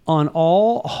on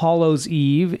All Hallows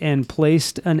Eve and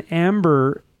placed an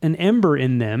ember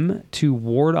in them to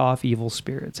ward off evil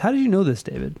spirits. How did you know this,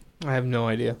 David? I have no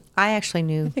idea. I actually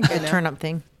knew think I the know. turnip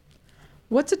thing.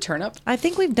 What's a turnip? I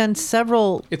think we've done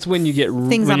several. It's when you get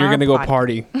Things when on you're our going to go pod.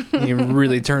 party. And you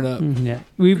really turn up. Yeah,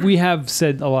 we have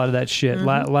said a lot of that shit.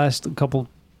 Last couple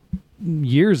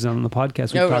years on the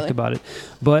podcast, we've Oh, talked really? about it.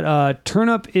 But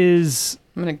turnip is,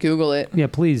 I'm going to Google it. yeah,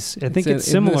 please. I think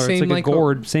it's in the similar. It's same, like a like,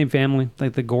 gourd, same family,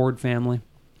 like the gourd family.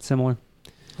 Similar.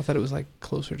 I thought it was like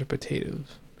closer to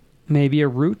potatoes. Maybe a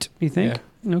root, you think?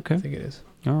 Okay. I think it is.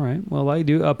 All right. Well, I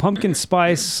do. Pumpkin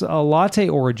spice latte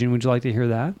origin. Would you like to hear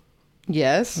that?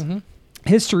 Yes.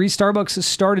 History. Starbucks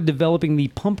started developing the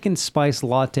pumpkin spice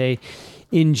latte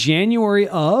in January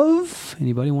of...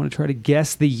 Anybody want to try to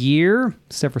guess the year?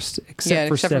 Except for Except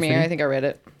for Stephanie. me. I think I read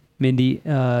it. Mindy,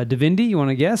 Davindi, you want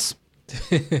to guess?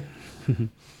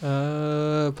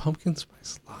 Pumpkin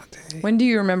spice latte. When do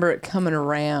you remember it coming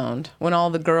around? When all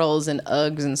the girls in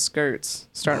Uggs and skirts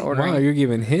start ordering Wow, you're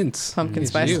giving hints. pumpkin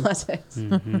It's spice you.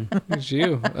 lattes? It's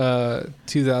you.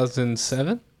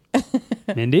 2007.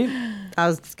 Mindy? I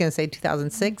was gonna say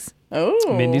 2006.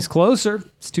 Oh. Mindy's closer.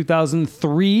 It's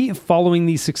 2003, following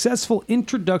the successful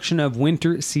introduction of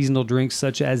winter seasonal drinks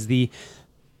such as the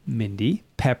Mindy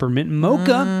peppermint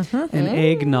mocha and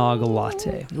eggnog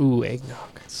latte. Ooh, eggnog.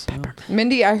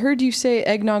 Mindy, I heard you say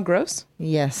eggnog gross.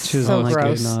 Yes, She doesn't so like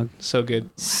gross. eggnog. So good.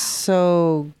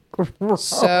 So gross.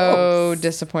 So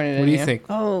disappointed in What do you. you think?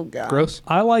 Oh god, Gross?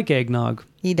 I like eggnog.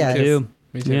 he I does. do.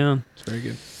 Me too. Yeah. It's very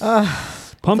good. With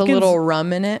a Pumpkins, little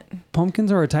rum in it.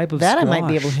 pumpkins are a type of That I squash. might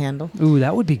be able to handle. Ooh,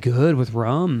 that would be good with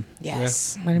rum.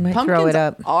 Yes. I might Pumpkins throw it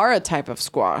up. are a type of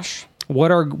squash. What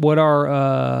are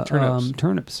Turnips.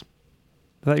 turnips?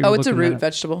 I thought you were Oh, it's a looking that root up.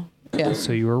 vegetable. Yeah.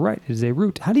 So you were right. It is a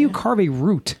root. How do you carve a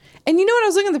root? And you know what? I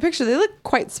was looking at the picture. They look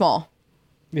quite small.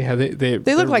 Yeah, they They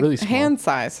look like really small. hand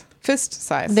size, fist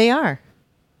size. They are.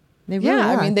 They really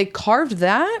yeah, are. I mean, they carved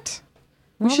that.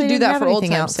 We Well, should they do didn't that have for old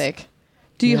anything time's else. sake.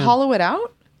 Do you Yeah. hollow it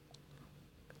out?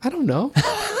 I don't know.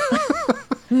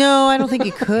 No, I don't think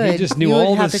you could. He just knew you would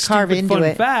all have the to carve stupid into fun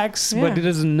it. facts, Yeah. but he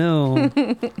doesn't know.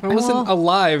 I wasn't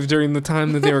alive during the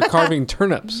time that they were carving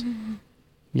turnips.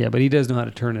 Yeah, but he does know how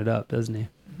to turn it up, doesn't he?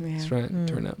 Yeah. That's right.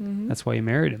 Turn up. That's why you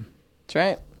married him. That's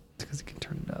right. It's because he can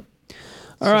turn it up. So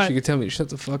All right. you could tell me to shut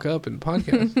the fuck up and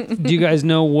podcast. Do you guys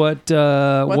know what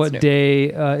What's new? day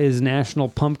is National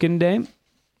Pumpkin Day?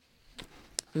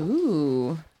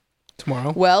 Ooh.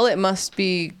 Tomorrow. Well, it must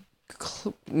be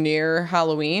near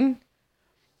Halloween.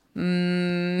 It's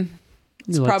You'd like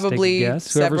to take a probably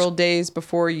guess? Whoever's- several days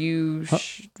before you.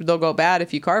 They'll go bad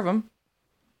if you carve them.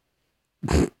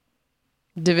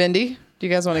 Davindi, do you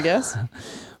guys want to guess?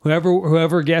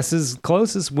 Whoever guesses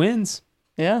closest wins.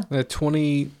 Yeah, The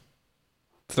 23rd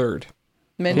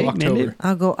Mindy. of October. Mindy?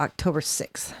 I'll go October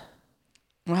 6th.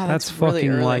 Wow, That's really fucking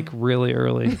early. like really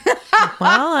early.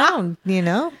 Well, I don't,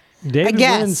 David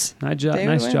guess. wins. Nice job. David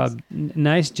nice wins. job.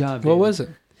 Nice job. What was it?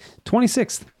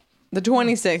 26th. The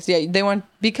 26th. Yeah,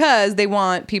 they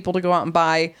want people to go out and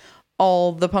buy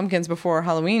all the pumpkins before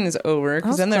Halloween is over,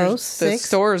 because That's then close. the 6.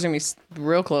 store's gonna be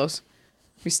real close.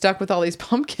 Be stuck with all these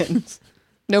pumpkins.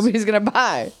 Nobody's gonna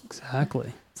buy.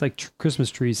 Exactly. It's like Christmas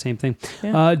trees, same thing.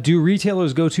 Yeah. Do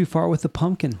retailers go too far with the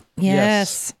pumpkin?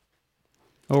 Yes.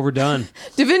 Overdone.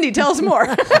 Davindi, tell us more.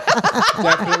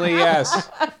 Definitely yes.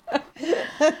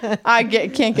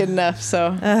 can't get enough,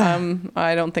 so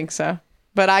I don't think so.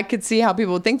 But I could see how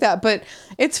people would think that. But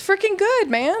it's freaking good,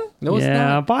 man. No, it's Yeah,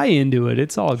 not. buy into it.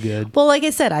 It's all good. Well, like I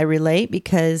said, I relate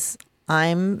because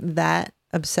I'm that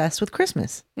obsessed with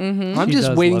Christmas. I'm She just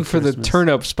does waiting love for the Christmas.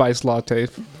 turnip spice latte.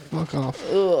 Fuck off.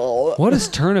 What does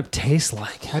turnip taste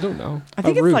like? I don't know. I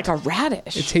think it's root. like a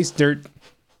radish. It tastes dirt.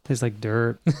 Tastes like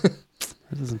dirt.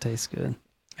 It doesn't taste good.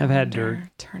 I've had dirt.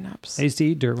 Turnips. I used to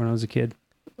eat dirt when I was a kid.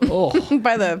 Oh,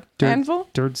 By the Dirt. handful?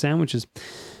 Dirt sandwiches.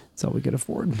 That's all we could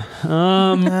afford.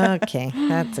 Okay,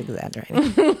 that's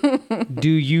exaggerating.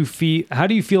 How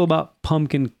do you feel about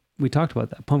pumpkin? We talked about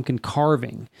that. Pumpkin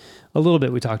carving. A little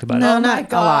bit we talked about No, it. not my a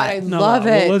God, lot. I No, love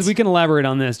well, it. we can elaborate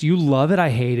on this. You love it. I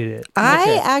hated it.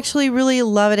 I actually really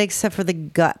love it, except for the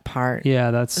gut part. Yeah,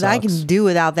 that sucks. I can do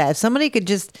without that. If somebody could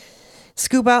just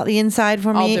scoop out the inside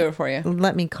for me, I'll do it for you.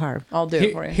 let me carve. I'll do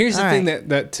it for you. Here's the All thing right.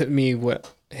 that to me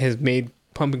what has made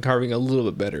pumpkin carving a little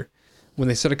bit better when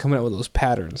they started coming out with those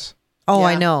patterns. Oh,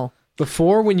 I Yeah. know.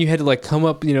 Before, when you had to like come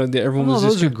up, everyone Oh, was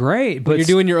those just are great, but but you're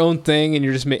doing your own thing, and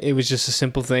you're just it was just a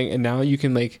simple thing, and now you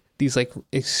can make these like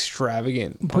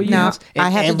extravagant. But you Now, pumpkins, and I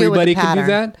have to do it with everybody the can do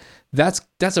pattern. that.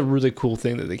 That's a really cool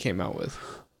thing that they came out with.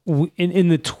 in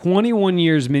the 21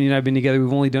 years Minnie and I've been together,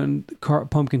 we've only done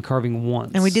pumpkin carving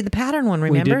once. And we did the pattern one,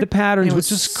 remember? We did the patterns, It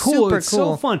which was is cool. super It's so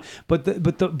cool. fun. But the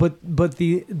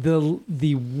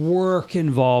work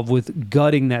involved with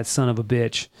gutting that son of a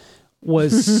bitch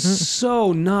was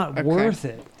so not worth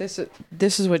it. This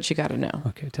is what you got to know.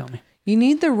 Okay, tell me. You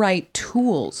need the right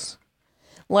tools.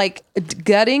 Like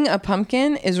gutting a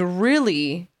pumpkin is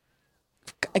really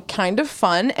kind of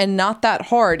fun and not that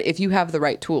hard if you have the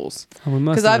right tools. Oh, we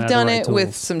must Because have I've had the done right it with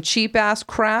tools. some cheap ass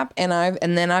crap, and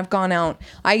then I've gone out.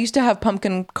 I used to have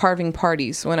pumpkin carving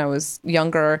parties when I was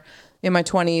younger, in my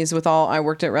 20s. I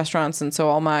worked at restaurants, and so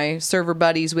all my server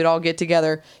buddies, we'd all get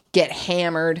together, get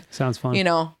hammered. Sounds fun.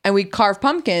 And we'd carve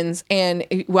pumpkins, and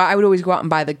I would always go out and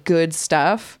buy the good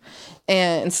stuff.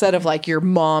 And instead of like your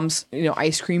mom's,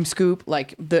 ice cream scoop,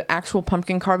 like the actual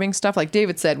pumpkin carving stuff, like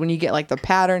David said, when you get like the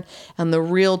pattern and the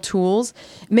real tools,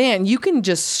 man, you can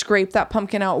just scrape that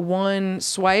pumpkin out one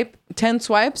swipe, 10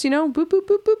 swipes, boop, boop, boop,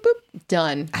 boop, boop,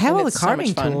 done. I have And all the it's so much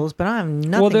carving fun. tools, but I have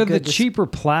nothing Well, they're the good to- cheaper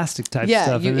plastic type Yeah,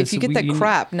 stuff. and if you get that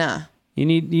crap, nah. You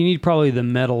need probably the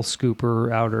metal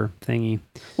scooper outer thingy.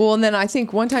 Well, and then I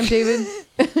think one time, David,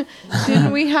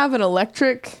 didn't we have an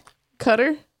electric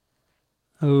cutter?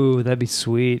 Oh, that'd be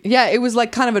sweet. Yeah, it was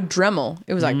like kind of a Dremel.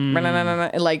 It was like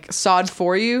it like sawed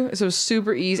for you, so it was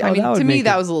super easy. Oh, I mean, that would to me make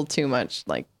that it- was a little too much.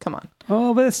 Like, come on.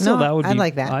 Oh, but still, No, that would be. I'd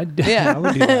like that. Yeah, I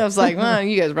would do I that. was like, well,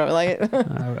 you guys probably like it.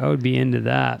 I would be into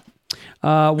that.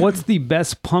 What's the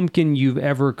best pumpkin you've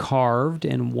ever carved,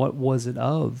 and what was it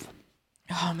of?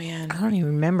 Oh man, I don't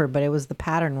even remember, but it was the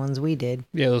pattern ones we did.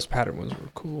 Yeah, those pattern ones were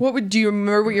cool. do you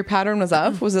remember what your pattern was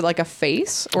of? Was it like a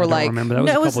face or I don't like? remember. That was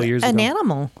no, a it was couple years an ago.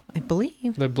 animal, I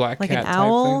believe. The black Like cat an type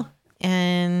owl thing.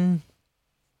 and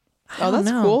I Oh, don't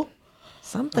that's know. cool.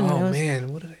 Something. Oh it was-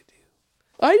 man, what did I do?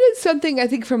 I did something I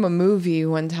think from a movie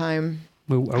one time.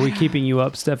 Are we keeping you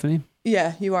up, Stephanie?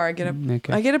 Yeah, you are. I get up.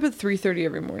 Okay. I get up at 3:30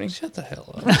 every morning. Shut the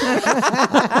hell up.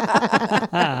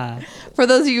 For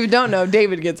those of you who don't know,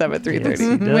 David gets up at 3:30, Yes, he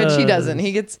which he does. doesn't.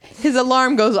 His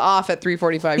alarm goes off at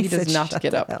 3:45. He does said, not "Shut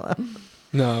get the up. hell up."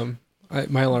 No,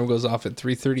 my alarm goes off at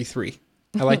 3:33.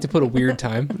 I like to put a weird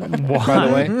time. By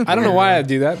the way, I don't know why I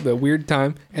do that, but weird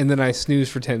time, and then I snooze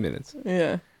for 10 minutes.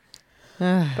 Yeah.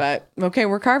 But okay,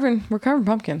 we're carving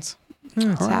pumpkins.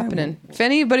 It's happening. If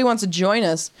anybody wants to join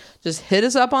us, just hit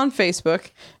us up on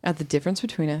Facebook at The Difference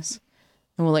Between Us,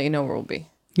 and we'll let you know where we'll be.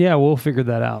 Yeah, we'll figure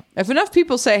that out. If enough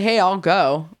people say, "Hey, I'll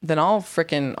go," then I'll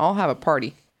have a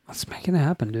party. Let's make it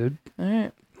happen, dude. All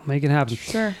right, Make it happen.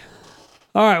 sure.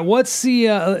 All right. What's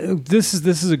the? This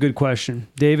is a good question,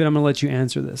 David. I'm going to let you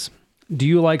answer this. Do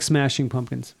you like smashing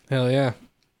pumpkins? Hell yeah.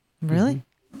 Really?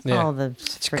 Yeah. Oh, the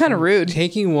It's kind of rude.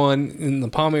 Taking one in the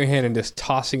palm of your hand and just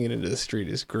tossing it into the street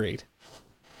is great.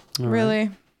 All right. Really,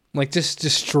 Like just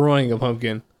destroying a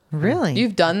pumpkin. Really?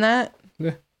 you've done that?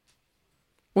 Yeah.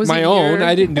 Was My it own. your-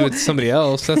 I didn't do it to somebody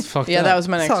else. That's fucked Yeah, up. that was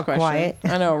my It's next all question. quiet.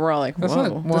 I know we're all like, That's whoa.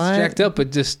 not. What? That's jacked up,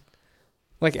 but just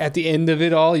like at the end of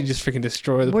it all, you just freaking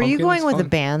destroy the Were pumpkin. you going It's with a fun.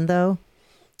 band though?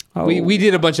 Oh, We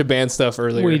did a bunch of band stuff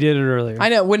earlier. we did it earlier. I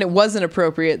know when it wasn't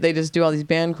appropriate, they just do all these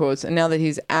band quotes. And now that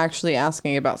he's actually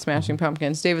asking about smashing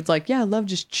pumpkins, David's like, "Yeah, I love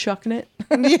just chucking it."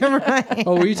 Yeah, right.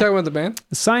 Oh, were you talking about the band?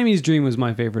 Siamese Dream was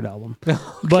my favorite album.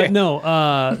 But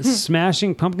no,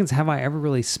 Smashing Pumpkins, have I ever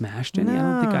really smashed any? I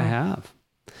don't think I have.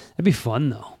 That'd be fun,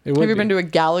 though. It would Have you be. been to a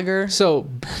Gallagher? So,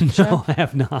 No, I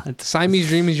have not. Siamese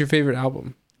Dream is your favorite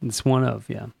album. It's one of,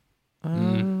 yeah.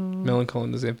 Melancholy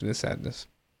and Infinite Sadness.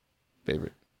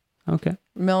 favorite. Okay.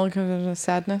 Melancholy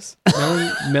sadness.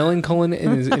 Melancholy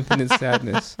in his infinite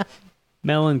sadness.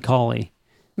 Melancholy.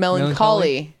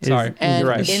 Melancholy. Sorry, And you're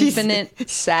right. infinite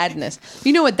sadness.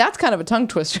 You know what? That's kind of a tongue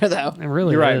twister, though. It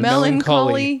really You're right. is.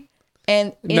 Melancholy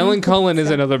and Melancholy is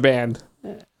infinite another band.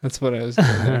 That's what I was doing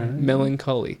there.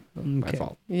 Melancholy. My Okay.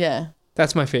 fault. Yeah.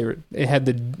 That's my favorite. It had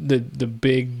the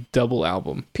big double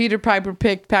album. Peter Piper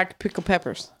packed pickled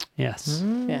peppers. Yes.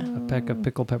 Yeah. A peck of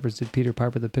pickled peppers did Peter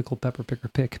Piper the pickled pepper picker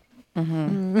pick.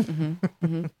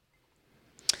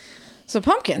 So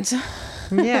pumpkins.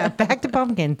 Yeah, back to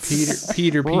pumpkins.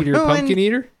 Peter, Ruined. pumpkin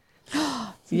eater.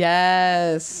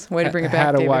 Yes. Way to bring it back,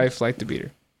 Had a David. wife, like to beat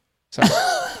her. Sorry.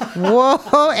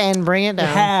 Whoa, and bring it down.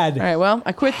 Had. All right. Well,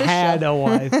 I quit this Had show. a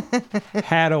wife.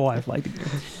 Had a wife like you.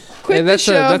 Quit Hey, this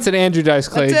show. that's an Andrew Dice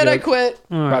Clay That's it. I joke. quit.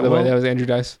 All right, By the way, well, that was Andrew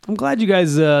Dice. I'm glad you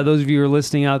guys, those of you who are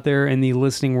listening out there in the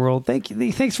listening world,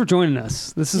 thanks for joining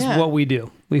us. This is Yeah. what we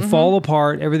do. We fall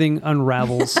apart. Everything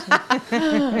unravels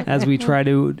as we try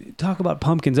to talk about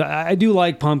pumpkins. I do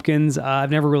like pumpkins.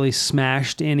 I've never really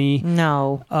smashed any,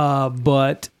 No.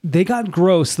 but they got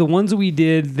gross. The ones that we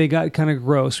did, they got kind of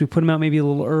gross. We put them out maybe a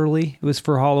little early. It was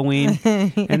for Halloween,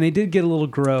 and they did get a little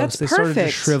gross. That's They started to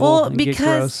perfect. shrivel Well, and get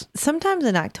because gross. sometimes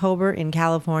in October in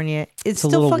California, it's a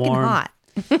still little fucking warm. hot.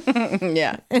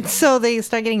 Yeah. And so they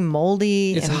start getting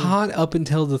moldy. It's and hot up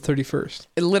until the 31st.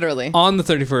 Literally. On the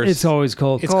 31st. It's always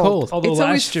cold. It's cold. Although It's last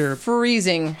always year,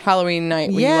 freezing Halloween night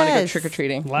when you want to go Yes. trick or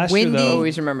treating. last year windy. though,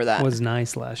 Always remember that. was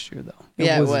nice last year though.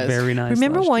 Yeah, it was. very nice.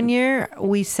 Remember last one year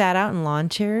we sat out in lawn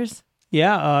chairs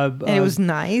Yeah, and it was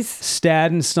nice.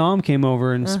 Stad and Stom came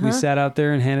over and we sat out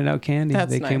there and handed out candy.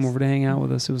 That's They came nice. over to hang out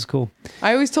with us. It was cool.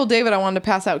 I always told David I wanted to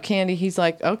pass out candy. He's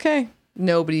like, okay.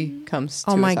 Nobody comes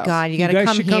to Oh my his house. God, you You got to guys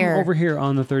come should here. come over here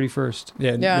on the 31st.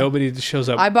 Yeah, Yeah. nobody shows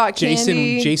up. I bought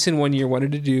candy. Jason one year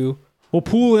wanted to do We'll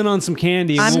pool in on some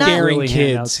candy. And I'm we'll not- scaring really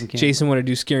hand out kids. some candy. Jason wanted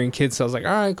to do scaring kids, so I was like,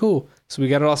 all right, cool. So we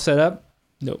got it all set up.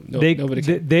 Nobody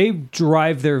came. They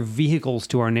drive their vehicles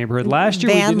to our neighborhood. Last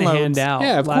year Van we didn't loads. hand out.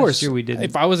 Yeah, of Last course. year we didn't.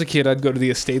 If I was a kid, I'd go to the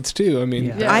estates too. I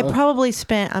mean, Yeah. I probably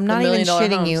spent, I'm not even $1 million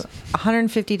shitting you,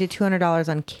 homes. $150 to $200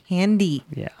 on candy.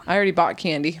 yeah. I already bought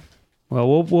candy.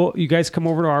 Well, we'll you guys come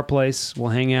over to our place.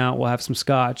 We'll hang out. We'll have some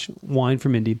scotch, wine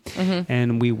from Indy,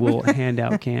 and we will hand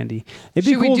out candy. It'd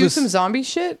be Should cool we do to some zombie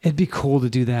shit? It'd be cool to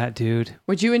do that, dude.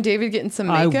 Would you and David get in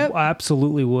some I makeup?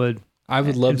 absolutely would. I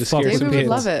would love And to fuck scare with some David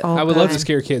would kids. love it. Oh, I would love God. to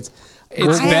scare kids.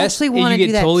 It's I best actually if wanna you do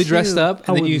get that totally too. dressed up I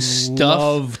and then would you stuff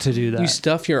love to do that. you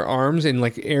stuff your arms in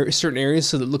like certain areas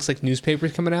so that it looks like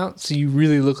newspapers coming out, so you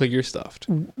really look like you're stuffed.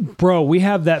 Bro, we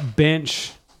have that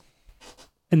bench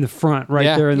in the front right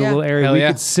Yeah. there in the Yeah. little area. Hell We yeah.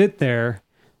 could sit there.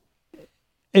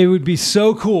 It would be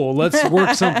so cool. Let's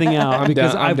work something out I'm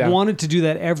because down, I'm I've down. wanted to do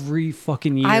that every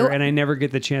fucking year I- and I never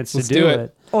get the chance Let's to do do it.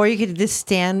 it. Or you could just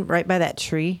stand right by that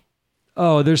tree.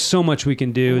 Oh, there's so much we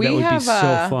can do. That would be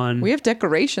so fun. We have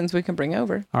decorations we can bring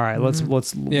over. All right, let's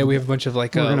Yeah, we have a bunch of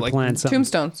like we're gonna like plan something.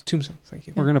 Tombstones. tombstones. Thank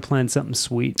you. We're gonna plan something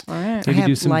sweet. All right. Maybe I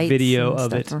do have some lights video and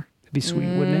of it. stuff. It'd be sweet,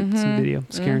 wouldn't it? Some video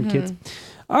scaring kids.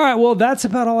 All right, well, that's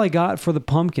about all I got for the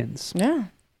pumpkins. Yeah.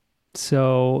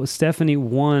 So Stephanie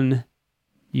won.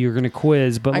 You're gonna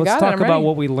quiz, but I let's got it, talk I'm about ready.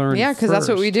 what we learned. Yeah, because that's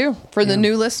what we first. do for the Yeah.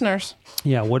 new listeners.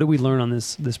 Yeah, what did we learn on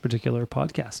this particular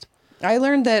podcast? I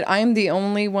learned that I'm the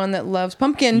only one that loves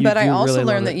pumpkin, You but I do also really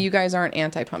learned love that it. you guys aren't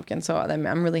anti-pumpkin, so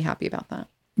I'm really happy about that.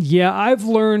 Yeah, I've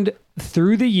learned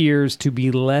through the years to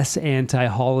be less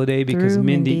anti-holiday because Through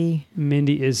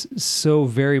Mindy is so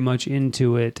very much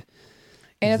into it.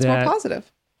 And it's more that-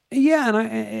 positive. Yeah, and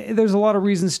I there's a lot of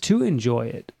reasons to enjoy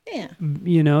it. Yeah.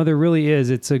 You know, there really is.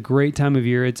 It's a great time of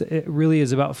year. It really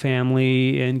is about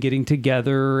family and getting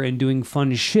together and doing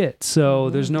fun shit. So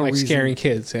there's no Like reason scaring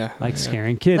kids, yeah. like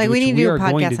scaring kids. Like we which need to do are a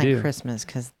going to podcast do. on Christmas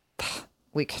because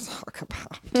we can talk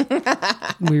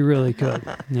about. We really could,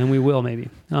 and we will maybe.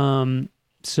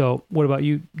 So what about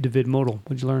you, David Model?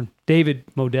 What'd you learn? David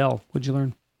Modell, what'd you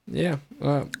learn? Yeah.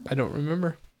 I don't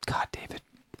remember. God, David,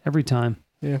 every time.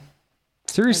 Yeah.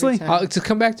 Seriously? Every time. Just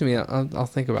come back to me. I'll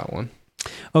think about one.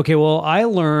 Okay, well, I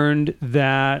learned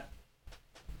that.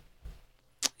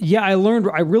 Yeah, I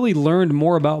really learned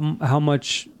more about how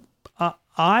much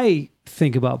I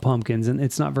think about pumpkins, and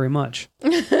it's not very much.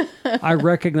 I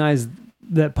recognize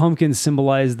that pumpkins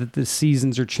symbolize that the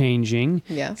seasons are changing,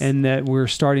 Yes. and that we're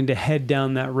starting to head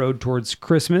down that road towards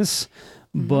Christmas.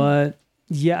 But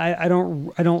yeah, I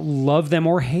don't love them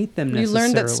or hate them you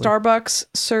necessarily. learned that Starbucks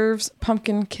serves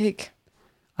pumpkin cake.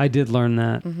 I did learn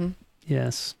that.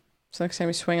 Yes. So next time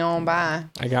you swing on by.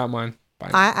 I got mine. Bye.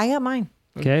 I got mine.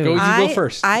 Okay. Go, you I, go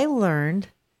first. I learned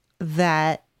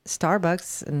that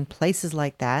Starbucks and places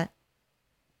like that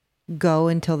go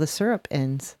until the syrup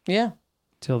ends. Yeah.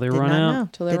 Till they Did run not out. know.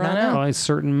 Till they Did run not out. know. Probably a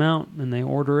certain amount, and they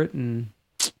order it, and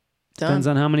Done. depends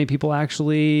on how many people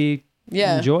actually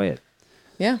Yeah. enjoy it.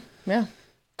 Yeah. Yeah.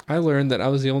 I learned that I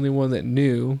was the only one that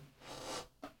knew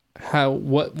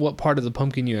what part of the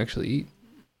pumpkin you actually eat.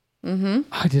 Mm-hmm.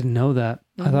 I didn't know that.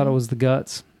 I thought it was the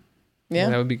guts. Yeah.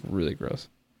 That would be really gross.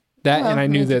 That Well, and I you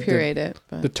knew have to that puree it,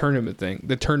 but- the turnip thing.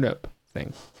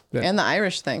 and the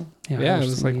Irish thing. Yeah, I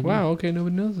was like, wow, okay,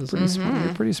 nobody knows this. Pretty smart.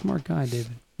 You're a pretty smart guy,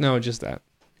 David. No, just that.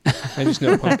 I just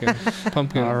know pumpkin.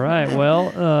 Pumpkin. All right.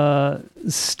 Well,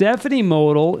 Stephanie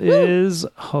Modal is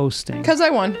hosting. Because I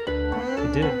won.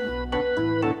 She did.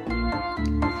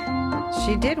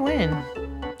 She did win.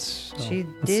 So, She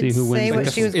let's did see who wins say the what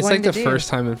gift. she was It's going like to the do. first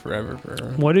time in forever for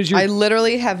her. What is your I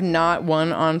literally have not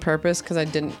won on purpose because I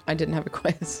didn't have a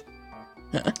quiz.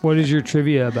 What is your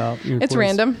trivia about? Your It's quiz?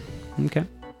 random. Okay.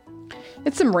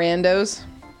 It's some randos.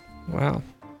 Wow.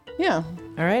 Yeah.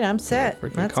 All right, I'm set.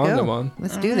 Freaking Let's condom go. on.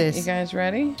 Let's All do right, this. You guys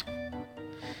ready?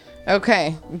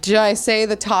 Okay. Did I say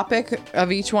the topic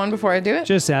of each one before I do it?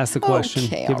 Just ask the question.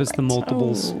 Okay, Give all us the right.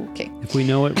 multiples. Okay. If we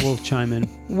know it, we'll chime in.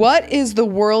 What is the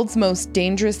world's most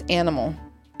dangerous animal?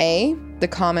 A, the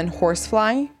common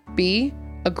horsefly. B,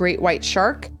 a great white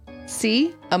shark.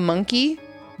 C, a monkey.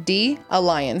 D, a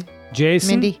lion.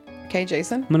 Jason, Mindy. Okay,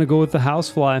 Jason. I'm gonna go with the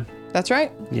housefly. That's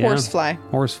right. Yeah. Horsefly.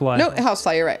 Horsefly. No,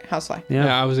 housefly. You're right. Housefly. Yeah.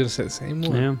 Yeah, I was gonna say the same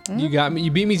one. Yeah. You got me. You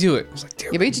beat me to it. I was like,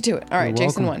 damn. You beat you to it. All right, You're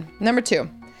Jason welcome. won. Number 2.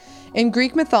 In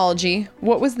Greek mythology,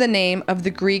 what was the name of the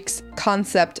Greeks'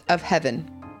 concept of heaven?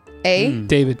 A.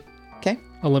 David. Okay.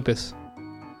 Olympus.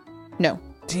 No.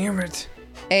 Damn it.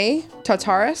 A.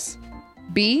 Tartarus.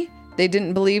 B. They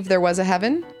didn't believe there was a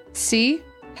heaven. C.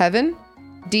 Heaven.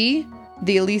 D.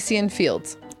 The Elysian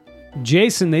Fields.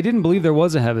 Jason, they didn't believe there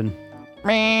was a heaven.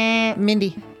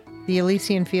 Mindy. The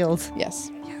Elysian Fields. Yes.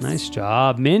 Nice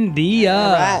job, Mindy.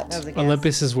 All right. That was a guess.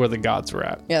 Olympus is where the gods were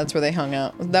at. Yeah, that's where they hung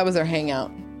out. That was their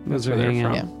hangout. Those where are they're hanging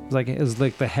out. from. It was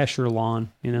like the Hesher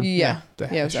lawn, you know, Yeah. the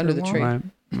Yeah, it was under the tree. right,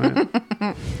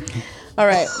 right. All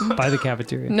right. By the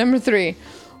cafeteria. Number 3.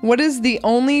 What is the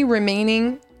only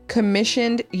remaining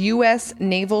commissioned U.S.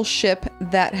 naval ship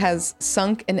that has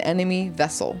sunk an enemy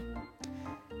vessel?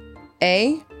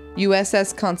 A.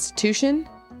 USS Constitution.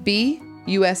 B.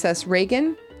 USS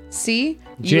Reagan. C.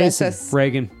 Jason, USS...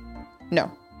 Reagan.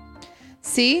 No.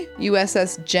 C.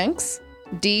 USS Jenks.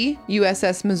 D.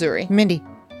 USS Missouri. Mindy.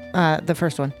 The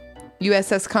first one.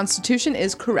 USS Constitution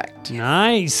is correct.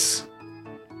 Nice.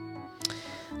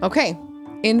 Okay.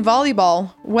 In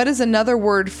volleyball, what is another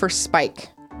word for spike?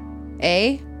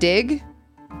 A. Dig.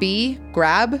 B.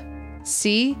 Grab.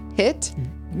 C. Hit.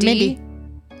 D. Mindy.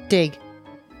 Dig.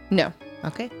 No.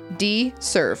 Okay. D.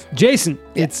 Serve. Jason,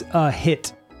 it's a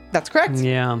hit. That's correct.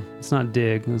 Yeah, it's not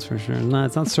dig, that's for sure. No,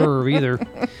 it's not serve either.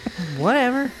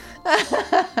 Whatever.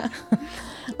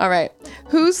 All right.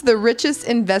 Who's the richest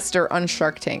investor on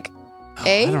Shark Tank?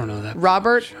 A. I don't know that.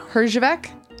 Robert Herjavec.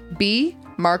 B.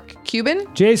 Mark Cuban.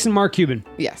 Jason, Mark Cuban.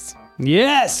 Yes.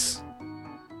 Yes.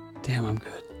 Damn, I'm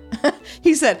good.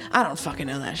 He said, I don't fucking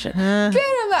know that shit. Get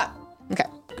on that. Okay.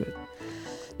 Good.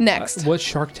 Next, What's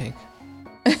Shark Tank?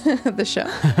 the show.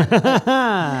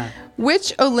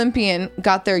 Which Olympian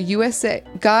got USA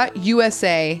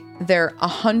their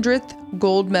 100th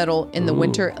gold medal in the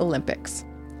Winter Olympics?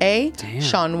 A. Damn.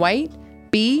 Shaun White.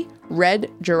 B. Red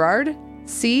Gerard.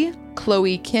 C.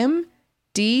 Chloe Kim.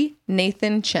 D.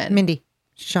 Nathan Chen. Mindy.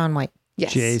 Shaun White.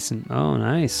 Yes. Jason. Oh,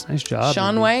 nice. Nice job.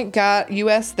 Shaun Mindy. White got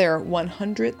US their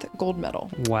 100th gold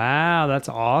medal. Wow, that's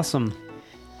awesome.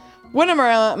 What am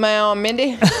I on,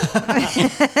 Mindy?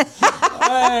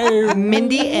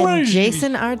 Mindy and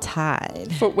Jason are tied.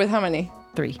 With how many?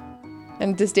 3.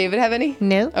 And does David have any?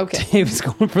 No. Okay. David's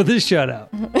going for the shutout.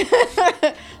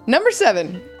 Number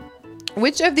 7.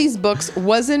 Which of these books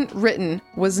was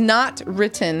not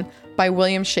written by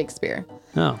William Shakespeare?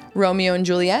 Oh, Romeo and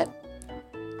Juliet,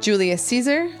 Julius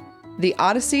Caesar, The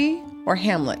Odyssey, or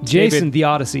Hamlet? Jason, David. The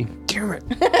Odyssey. Damn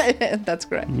it. That's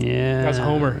correct. Yeah. That's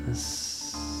Homer.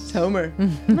 It's Homer.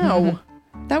 No,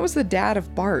 that was the dad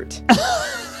of Bart.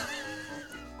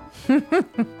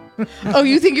 Oh,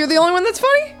 you think you're the only one that's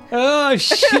funny? Oh,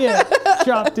 shit.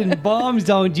 Dropped in bombs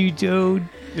on you, dude.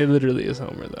 It literally is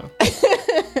Homer, though.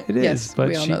 It is, Yes, but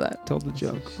we all she know that. told the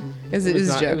joke. Is it was is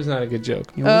a not, joke? it was not a good joke.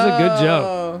 It was a good joke.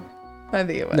 Oh, I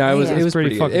think it was. No, it was, Yeah. it was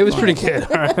pretty pretty fucking good. It was funny. pretty good.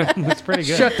 All right. It's pretty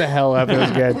good. Shut the hell up. It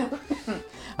was good.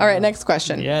 All right, next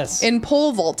question. Yes. In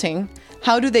pole vaulting,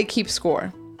 how do they keep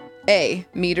score? A.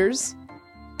 Meters.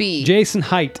 B. Jason,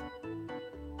 height.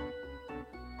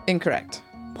 Incorrect.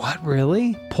 What,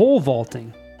 really? Pole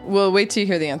vaulting. Well, wait till you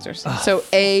hear the answers. So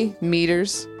A.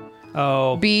 Meters.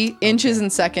 Oh. B, inches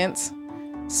and seconds.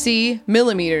 C,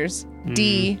 millimeters.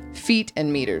 D, feet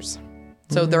and meters.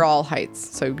 So they're all heights.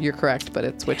 So you're correct, but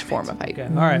it's which form of height. Okay.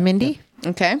 All right. Mindy,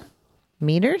 Okay.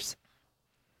 meters.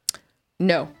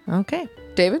 No. Okay.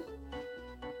 David?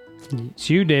 It's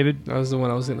you, David. That was the one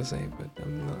I was gonna say, but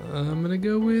I'm gonna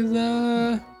go with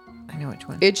I know which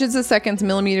one. Inches and seconds,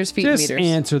 millimeters, feet, Just meters.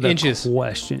 answer the Inches.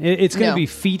 question. It's going to No. be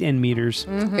feet and meters.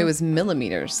 It was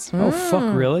millimeters. Oh,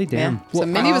 fuck, really? Damn. Yeah. So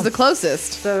Mindy was the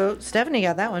closest. So Stephanie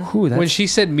got that one. Ooh, that's, when she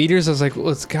said meters. I was like, well,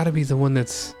 it's got to be the one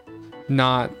that's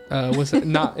not what's it?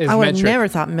 Not is I would have metric. never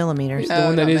thought millimeters. The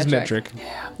one that not is metric. metric.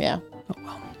 Yeah.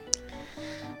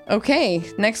 Okay,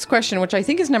 next question, which I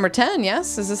think is number 10.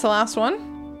 Yes? Is this the last one?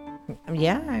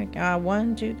 Yeah, I got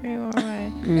 1, 2, 3, 4, 5,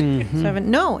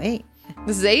 7. No, 8.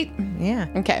 This is 8? Yeah.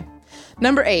 Okay.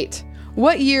 Number 8.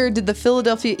 What year did the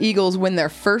Philadelphia Eagles win their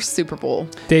first Super Bowl?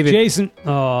 David, Jason.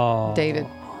 Oh. David.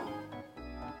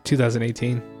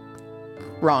 2018.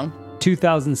 Wrong.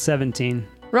 2017.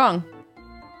 Wrong.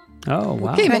 Oh,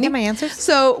 wow. Okay, Can I Mindy. get my answers?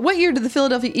 So, what year did the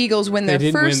Philadelphia Eagles win They their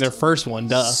didn't first win their first one.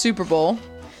 Duh. Super Bowl?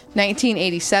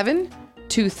 1987,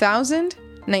 2000,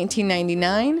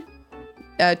 1999,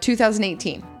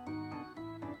 2018.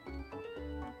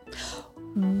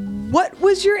 What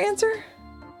was your answer?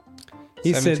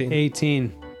 He 17. said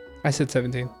 18. I said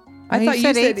 17. I No, thought you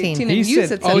you said said 18. 18 and you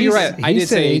said 17. Oh, you're right. I He did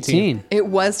said say 18. It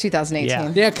was 2018.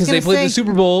 Yeah. Yeah, because I they was played gonna the say-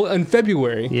 Super Bowl in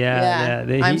February. Yeah.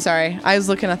 I'm sorry. I was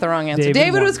looking at the wrong answer. David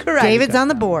David won. was correct. David's on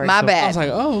the board. My I bad. was like,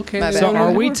 oh, okay. My they bad. So don't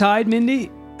are know. we tied, Mindy?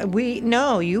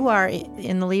 No, you are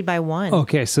in the lead by 1.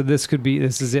 Okay, so this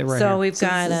is it right so here. we've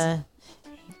got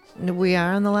we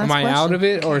are on the last Am I question. out of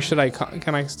it, or should I?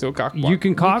 Can I still cock block? You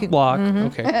can cock block.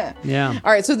 Okay. Yeah.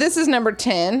 All right, so this is number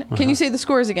 10. Can you say the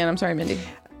scores again? I'm sorry, Mindy.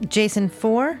 Jason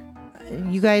 4.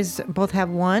 You guys both have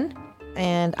 1,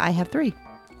 and I have 3.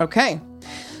 Okay.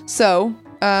 So,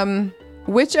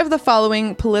 which of the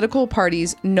following political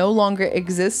parties no longer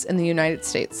exists in the United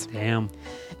States? Damn.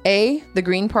 A, the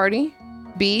Green Party.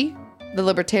 B, the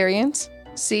Libertarians.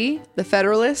 C, the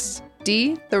Federalists.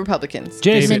 D, the Republicans.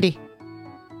 Jason. Mindy.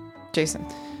 Jason.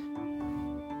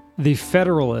 The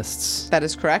Federalists. That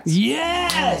is correct.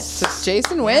 Yes. So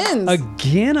Jason wins.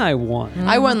 Again, I won.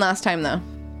 I won last time, though.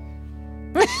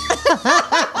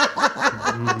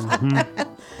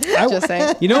 Just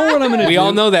saying. You know what I'm going to do? We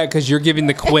all know that because you're giving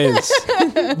the quiz.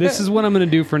 This is what I'm going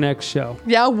to do for next show.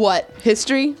 Yeah, what?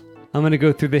 History? I'm going to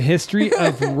go through the history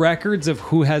of records of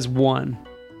who has won.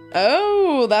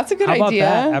 Oh, that's a good How about idea.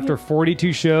 that? After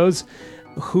 42 shows,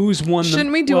 who's won the...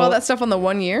 Shouldn't we do well, all that stuff on the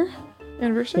 1 year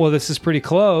anniversary? Well, this is pretty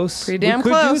close. Pretty damn we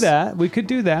could close. do that. We could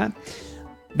do that.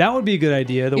 That would be a good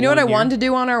idea. You know what I wanted to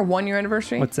do on our 1 year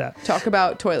anniversary? What's that? Talk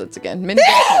about toilets again. Mindy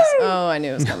Jackson's. Oh, I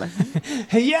knew it was coming.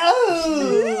 Hey, yo!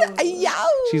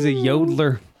 She's a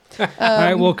yodeler. All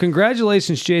right. Well,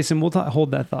 congratulations, Jason. We'll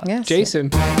hold that thought. Yes. Jason.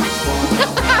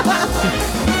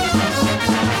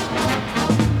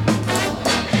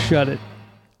 Shut it.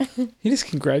 He just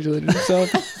congratulated himself.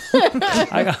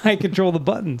 I control the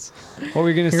buttons. What were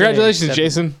you going to say? Congratulations,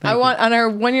 Jason. I want on our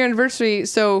 1 year anniversary.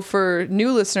 So for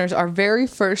new listeners, our very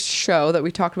first show that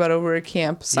we talked about over at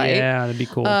campsite Yeah, that'd be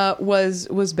cool.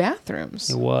 was bathrooms.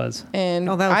 It was. And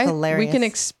Oh, that was hilarious. We can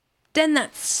extend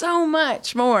that so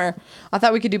much more. I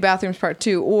thought we could do bathrooms part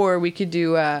 2, or we could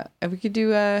do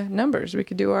numbers. We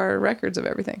could do our records of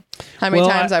everything. How many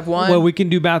times I've won. Well, we can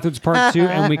do bathrooms part 2,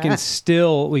 and we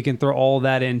can throw all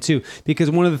that in too. Because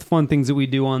one of the fun things that we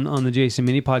do on the Jason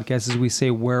Mini podcast is we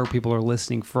say where people are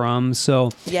listening from. So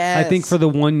I think Yes. for the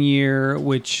 1 year,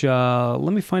 which let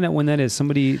me find out when that is.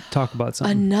 Somebody talk about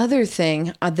something. Another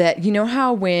thing that you know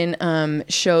how when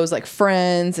shows like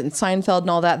Friends and Seinfeld and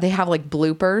all that, they have like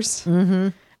bloopers. Mm-hmm.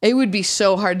 It would be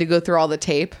so hard to go through all the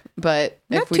tape, but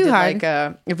Not if we too did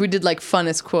hard. if we did like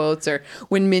funnest quotes, or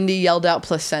when Mindy yelled out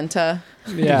placenta,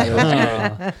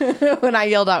 Yeah. when I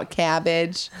yelled out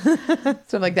cabbage,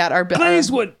 stuff like that. Our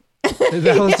Glazewood.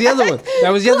 That was the other one.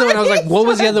 That was the other one. I was like, what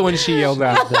was the other one she yelled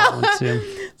out? That one too.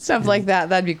 stuff like that.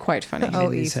 That'd be quite funny. Oh,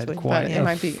 Mindy's had Eastwood. quite But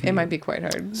a it might be quite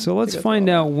hard. So let's to go find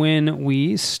through all out when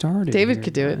we started. David here,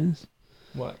 could do it. guys.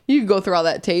 What? that. You could go through all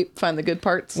that tape, find the good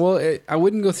parts. Well, I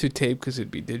wouldn't go through tape because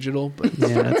it'd be digital, but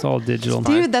Yeah, that's all digital.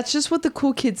 Dude, that's just what the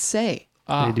cool kids say.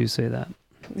 They do say that,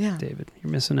 Yeah. David.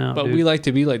 You're missing out. But dude. we like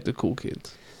to be like the cool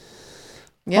kids.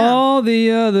 Yeah. All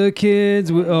the other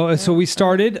kids. So we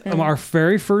started. Our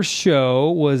very first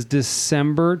show was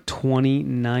December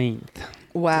 29th.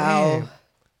 Wow.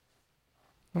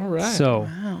 All right. So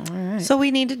So we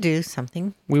need to do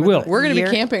something. we for will. the We're going to year.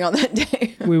 be camping on that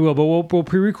day. We will, but we'll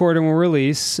pre-record and we'll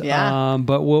release. Yeah.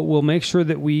 But we'll make sure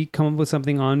that we come up with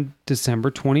something on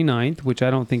December 29th, which I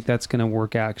don't think that's going to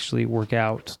work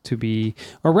out to be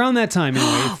around that time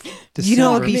anyway. You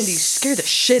know, it'd be Mindy scared the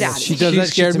shit out of She me. does She that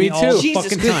shit scared to me all too. the Jesus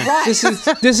fucking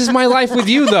time. This is my life with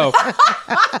you, though.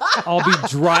 I'll be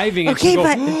driving and Okay, she'll go,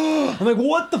 but I'm like,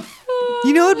 what the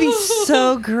you know, it'd be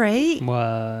so great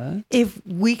what? if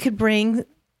we could bring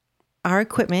our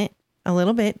equipment a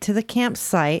little bit to the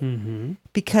campsite Mm-hmm.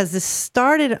 because this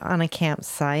started on a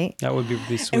campsite. That would be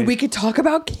really sweet. And we could talk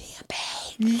about camping.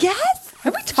 Yes.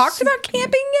 Have we talked about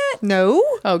camping yet? No.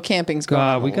 Oh, camping's going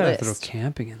on God, we the gotta throw list.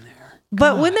 camping in there.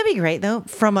 But wouldn't that be great though?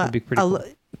 From That'd be pretty cool.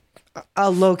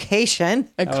 a location.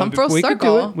 A come full we circle.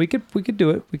 could do it. We could do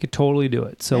it. We could totally do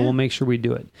it. So Yeah. we'll make sure we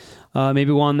do it.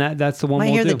 Maybe one that's the one Might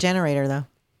we'll hear do. the generator though.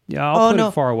 Yeah, I'll put no.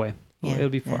 it far away. Yeah, It'll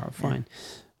be far. yeah, Fine.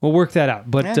 We'll work that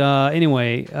out. But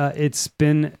anyway, it's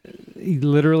been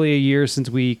literally a year since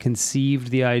we conceived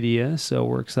the idea, so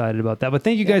we're excited about that. But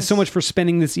thank you guys so much for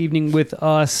spending this evening with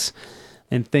us.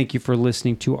 And thank you for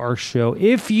listening to our show.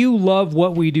 If you love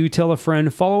what we do, tell a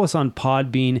friend. Follow us on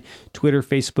Podbean, Twitter,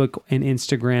 Facebook, and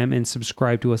Instagram. And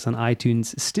subscribe to us on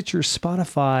iTunes, Stitcher,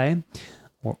 Spotify,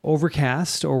 or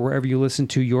Overcast, or wherever you listen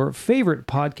to your favorite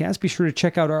podcast. Be sure to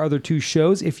check out our other two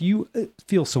shows if you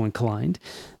feel so inclined.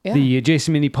 Yeah. The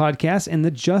Jason Mindy podcast and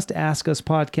the Just Ask Us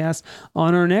podcast.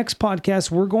 On our next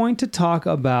podcast, we're going to talk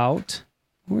about...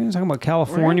 We're going to talk about We're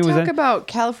California. going to Was talk that? about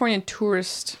California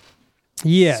tourist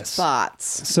Yes.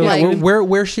 spots. So Like, we're-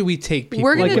 Where should we take people?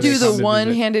 we're going like to if do they come the to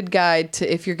one-handed guide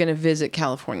to if you're going to visit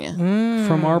California.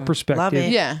 From our love perspective,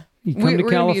 it. Yeah. you come to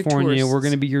We're gonna be your California, tourists. we're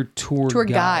going to be your tour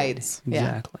guide. guides. Yeah.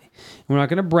 Exactly. We're not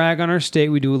going to brag on our state.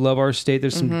 We do love our state.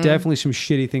 There's definitely some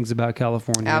shitty things about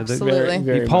California.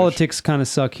 Absolutely. The politics kind of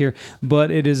suck here, but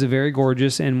it is a very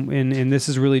gorgeous, and this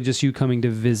is really just you coming to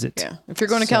visit. Yeah. If you're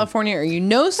going to California or you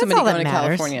know somebody all that going to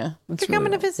matters. California, You're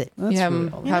coming to visit. That's you have really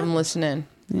them, have them listen in.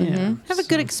 Yeah. Have a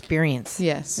good experience.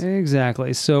 Yes.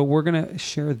 Exactly. So we're going to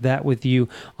share that with you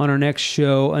on our next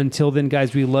show. Until then,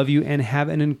 guys, we love you and have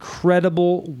an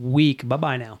incredible week.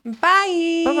 Bye-bye now.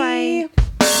 Bye. Bye-bye.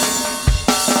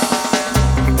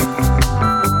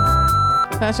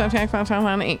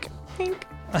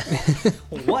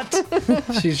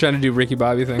 What? She's trying to do Ricky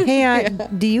Bobby thing. Hey,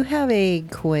 do you have a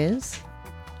quiz?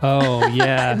 Oh,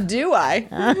 yeah. Do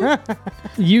I?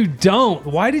 You don't.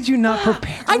 Why did you not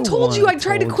prepare I told you one? I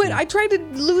tried to Told quit. you. I tried to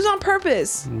lose on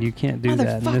purpose. You can't do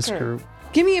that in this Motherfucker. group.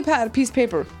 Give me a piece of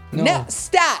paper. No.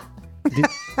 Stat.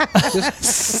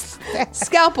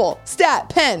 Scalpel. Stat.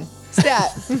 Pen.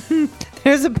 Stat.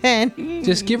 There's a pen.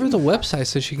 Just give her the website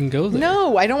so she can go there.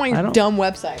 No, I don't want your I don't- dumb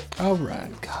website. All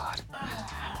right. God.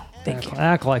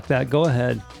 Act like that. Go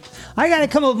ahead. I got to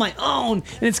come up with my own,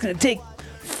 and it's going to take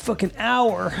fucking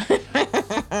hour.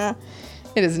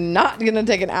 It is not going to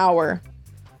take an hour.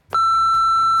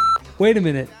 Wait a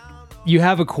minute. You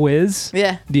have a quiz?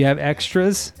 Yeah. Do you have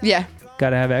extras? Yeah.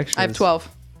 Got to have extras. I have 12.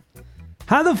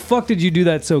 How the fuck did you do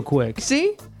that so quick?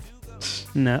 See?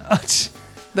 No.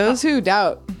 Those who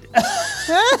doubt.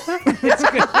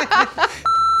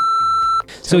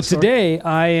 So today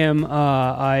I am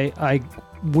I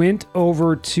went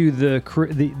over to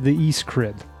the East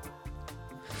Crib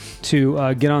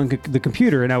to get on the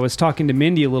computer, and I was talking to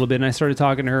Mindy a little bit, and I started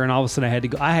talking to her, and all of a sudden I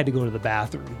had to go to the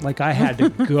bathroom. Like I had to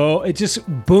go. It just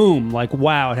boom, like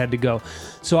wow, it had to go.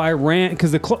 So I ran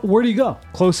because where do you go?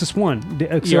 Closest one.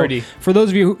 So ERD. For those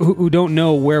of you who don't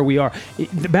know where we are,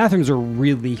 the bathrooms are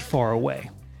really far away.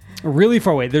 Really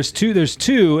far away. There's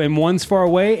two, and one's far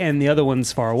away, and the other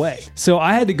one's far away. So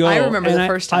I had to go. I remember and the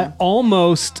first time. I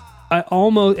almost,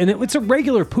 and it's a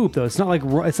regular poop though. It's not like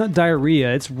it's not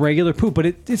diarrhea. It's regular poop, but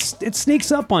it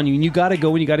sneaks up on you, and you gotta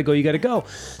go, and you gotta go.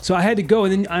 So I had to go,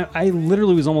 and then I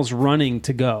literally was almost running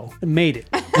to go. Made it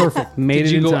perfect. Made Did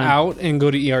it you in go time. out and go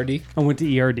to ERD? I went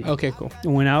to ERD. Okay, cool. I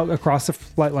went out across the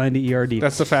flight line to ERD.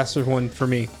 That's the fastest one for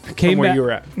me. Came from where back, you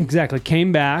were at. Exactly.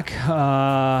 Came back,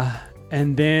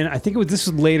 and then I think this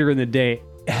was later in the day.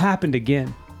 It happened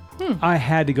again. I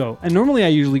had to go, and normally I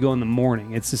usually go in the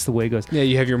morning. It's just the way it goes. Yeah,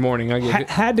 you have your morning. I get it.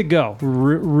 Had to go.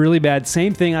 Really bad.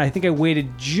 Same thing. I think I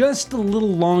waited just a little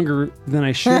longer than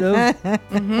I should have.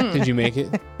 Did you make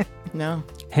it? No.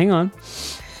 Hang on.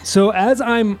 So as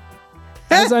I'm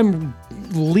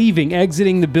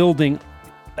exiting the building,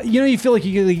 you feel like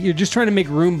you're just trying to make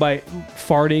room by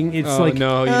farting. It's Oh like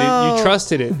no, you didn't. You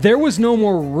trusted it. there was no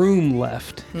more room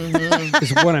left.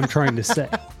 Is what I'm trying to say.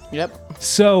 Yep.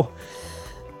 So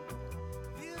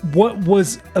what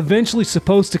was eventually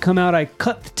supposed to come out, I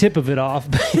cut the tip of it off,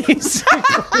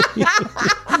 basically.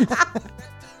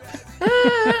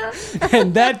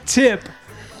 And that tip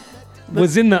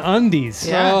was in the undies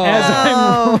Yeah. as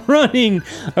I'm running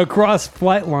across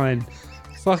flight line.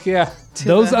 Fuck yeah.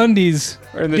 Those undies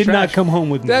Or in the did not trash. come home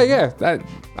with me. Yeah.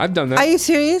 I've done that. Are you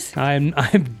serious? I'm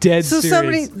dead So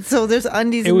serious. there's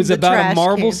undies. It was in the about trash a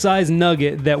marble can. sized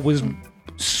nugget that was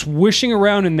swishing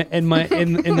around in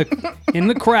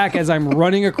the crack as I'm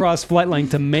running across flight line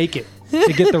to make it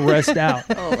to get the rest out.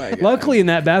 Oh my god. Luckily in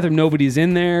that bathroom nobody's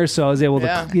in there, so I was able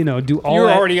Yeah. to do all You were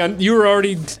that.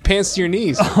 already pants to your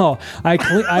knees. Oh,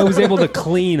 I was able to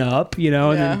clean up, and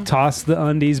Yeah. then toss the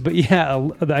undies. But yeah,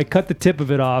 I cut the tip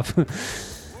of it off,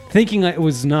 thinking it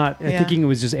was not. Yeah. Thinking it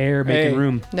was just air making Hey.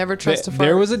 room. Never trust a fart.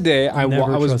 There was a day I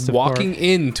Never was trust a walking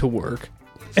into work,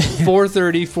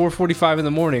 4:30, 4:45 in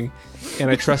the morning, and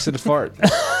I trusted a fart.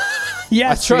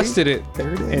 Yeah, I trusted it,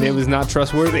 and it was not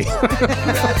trustworthy.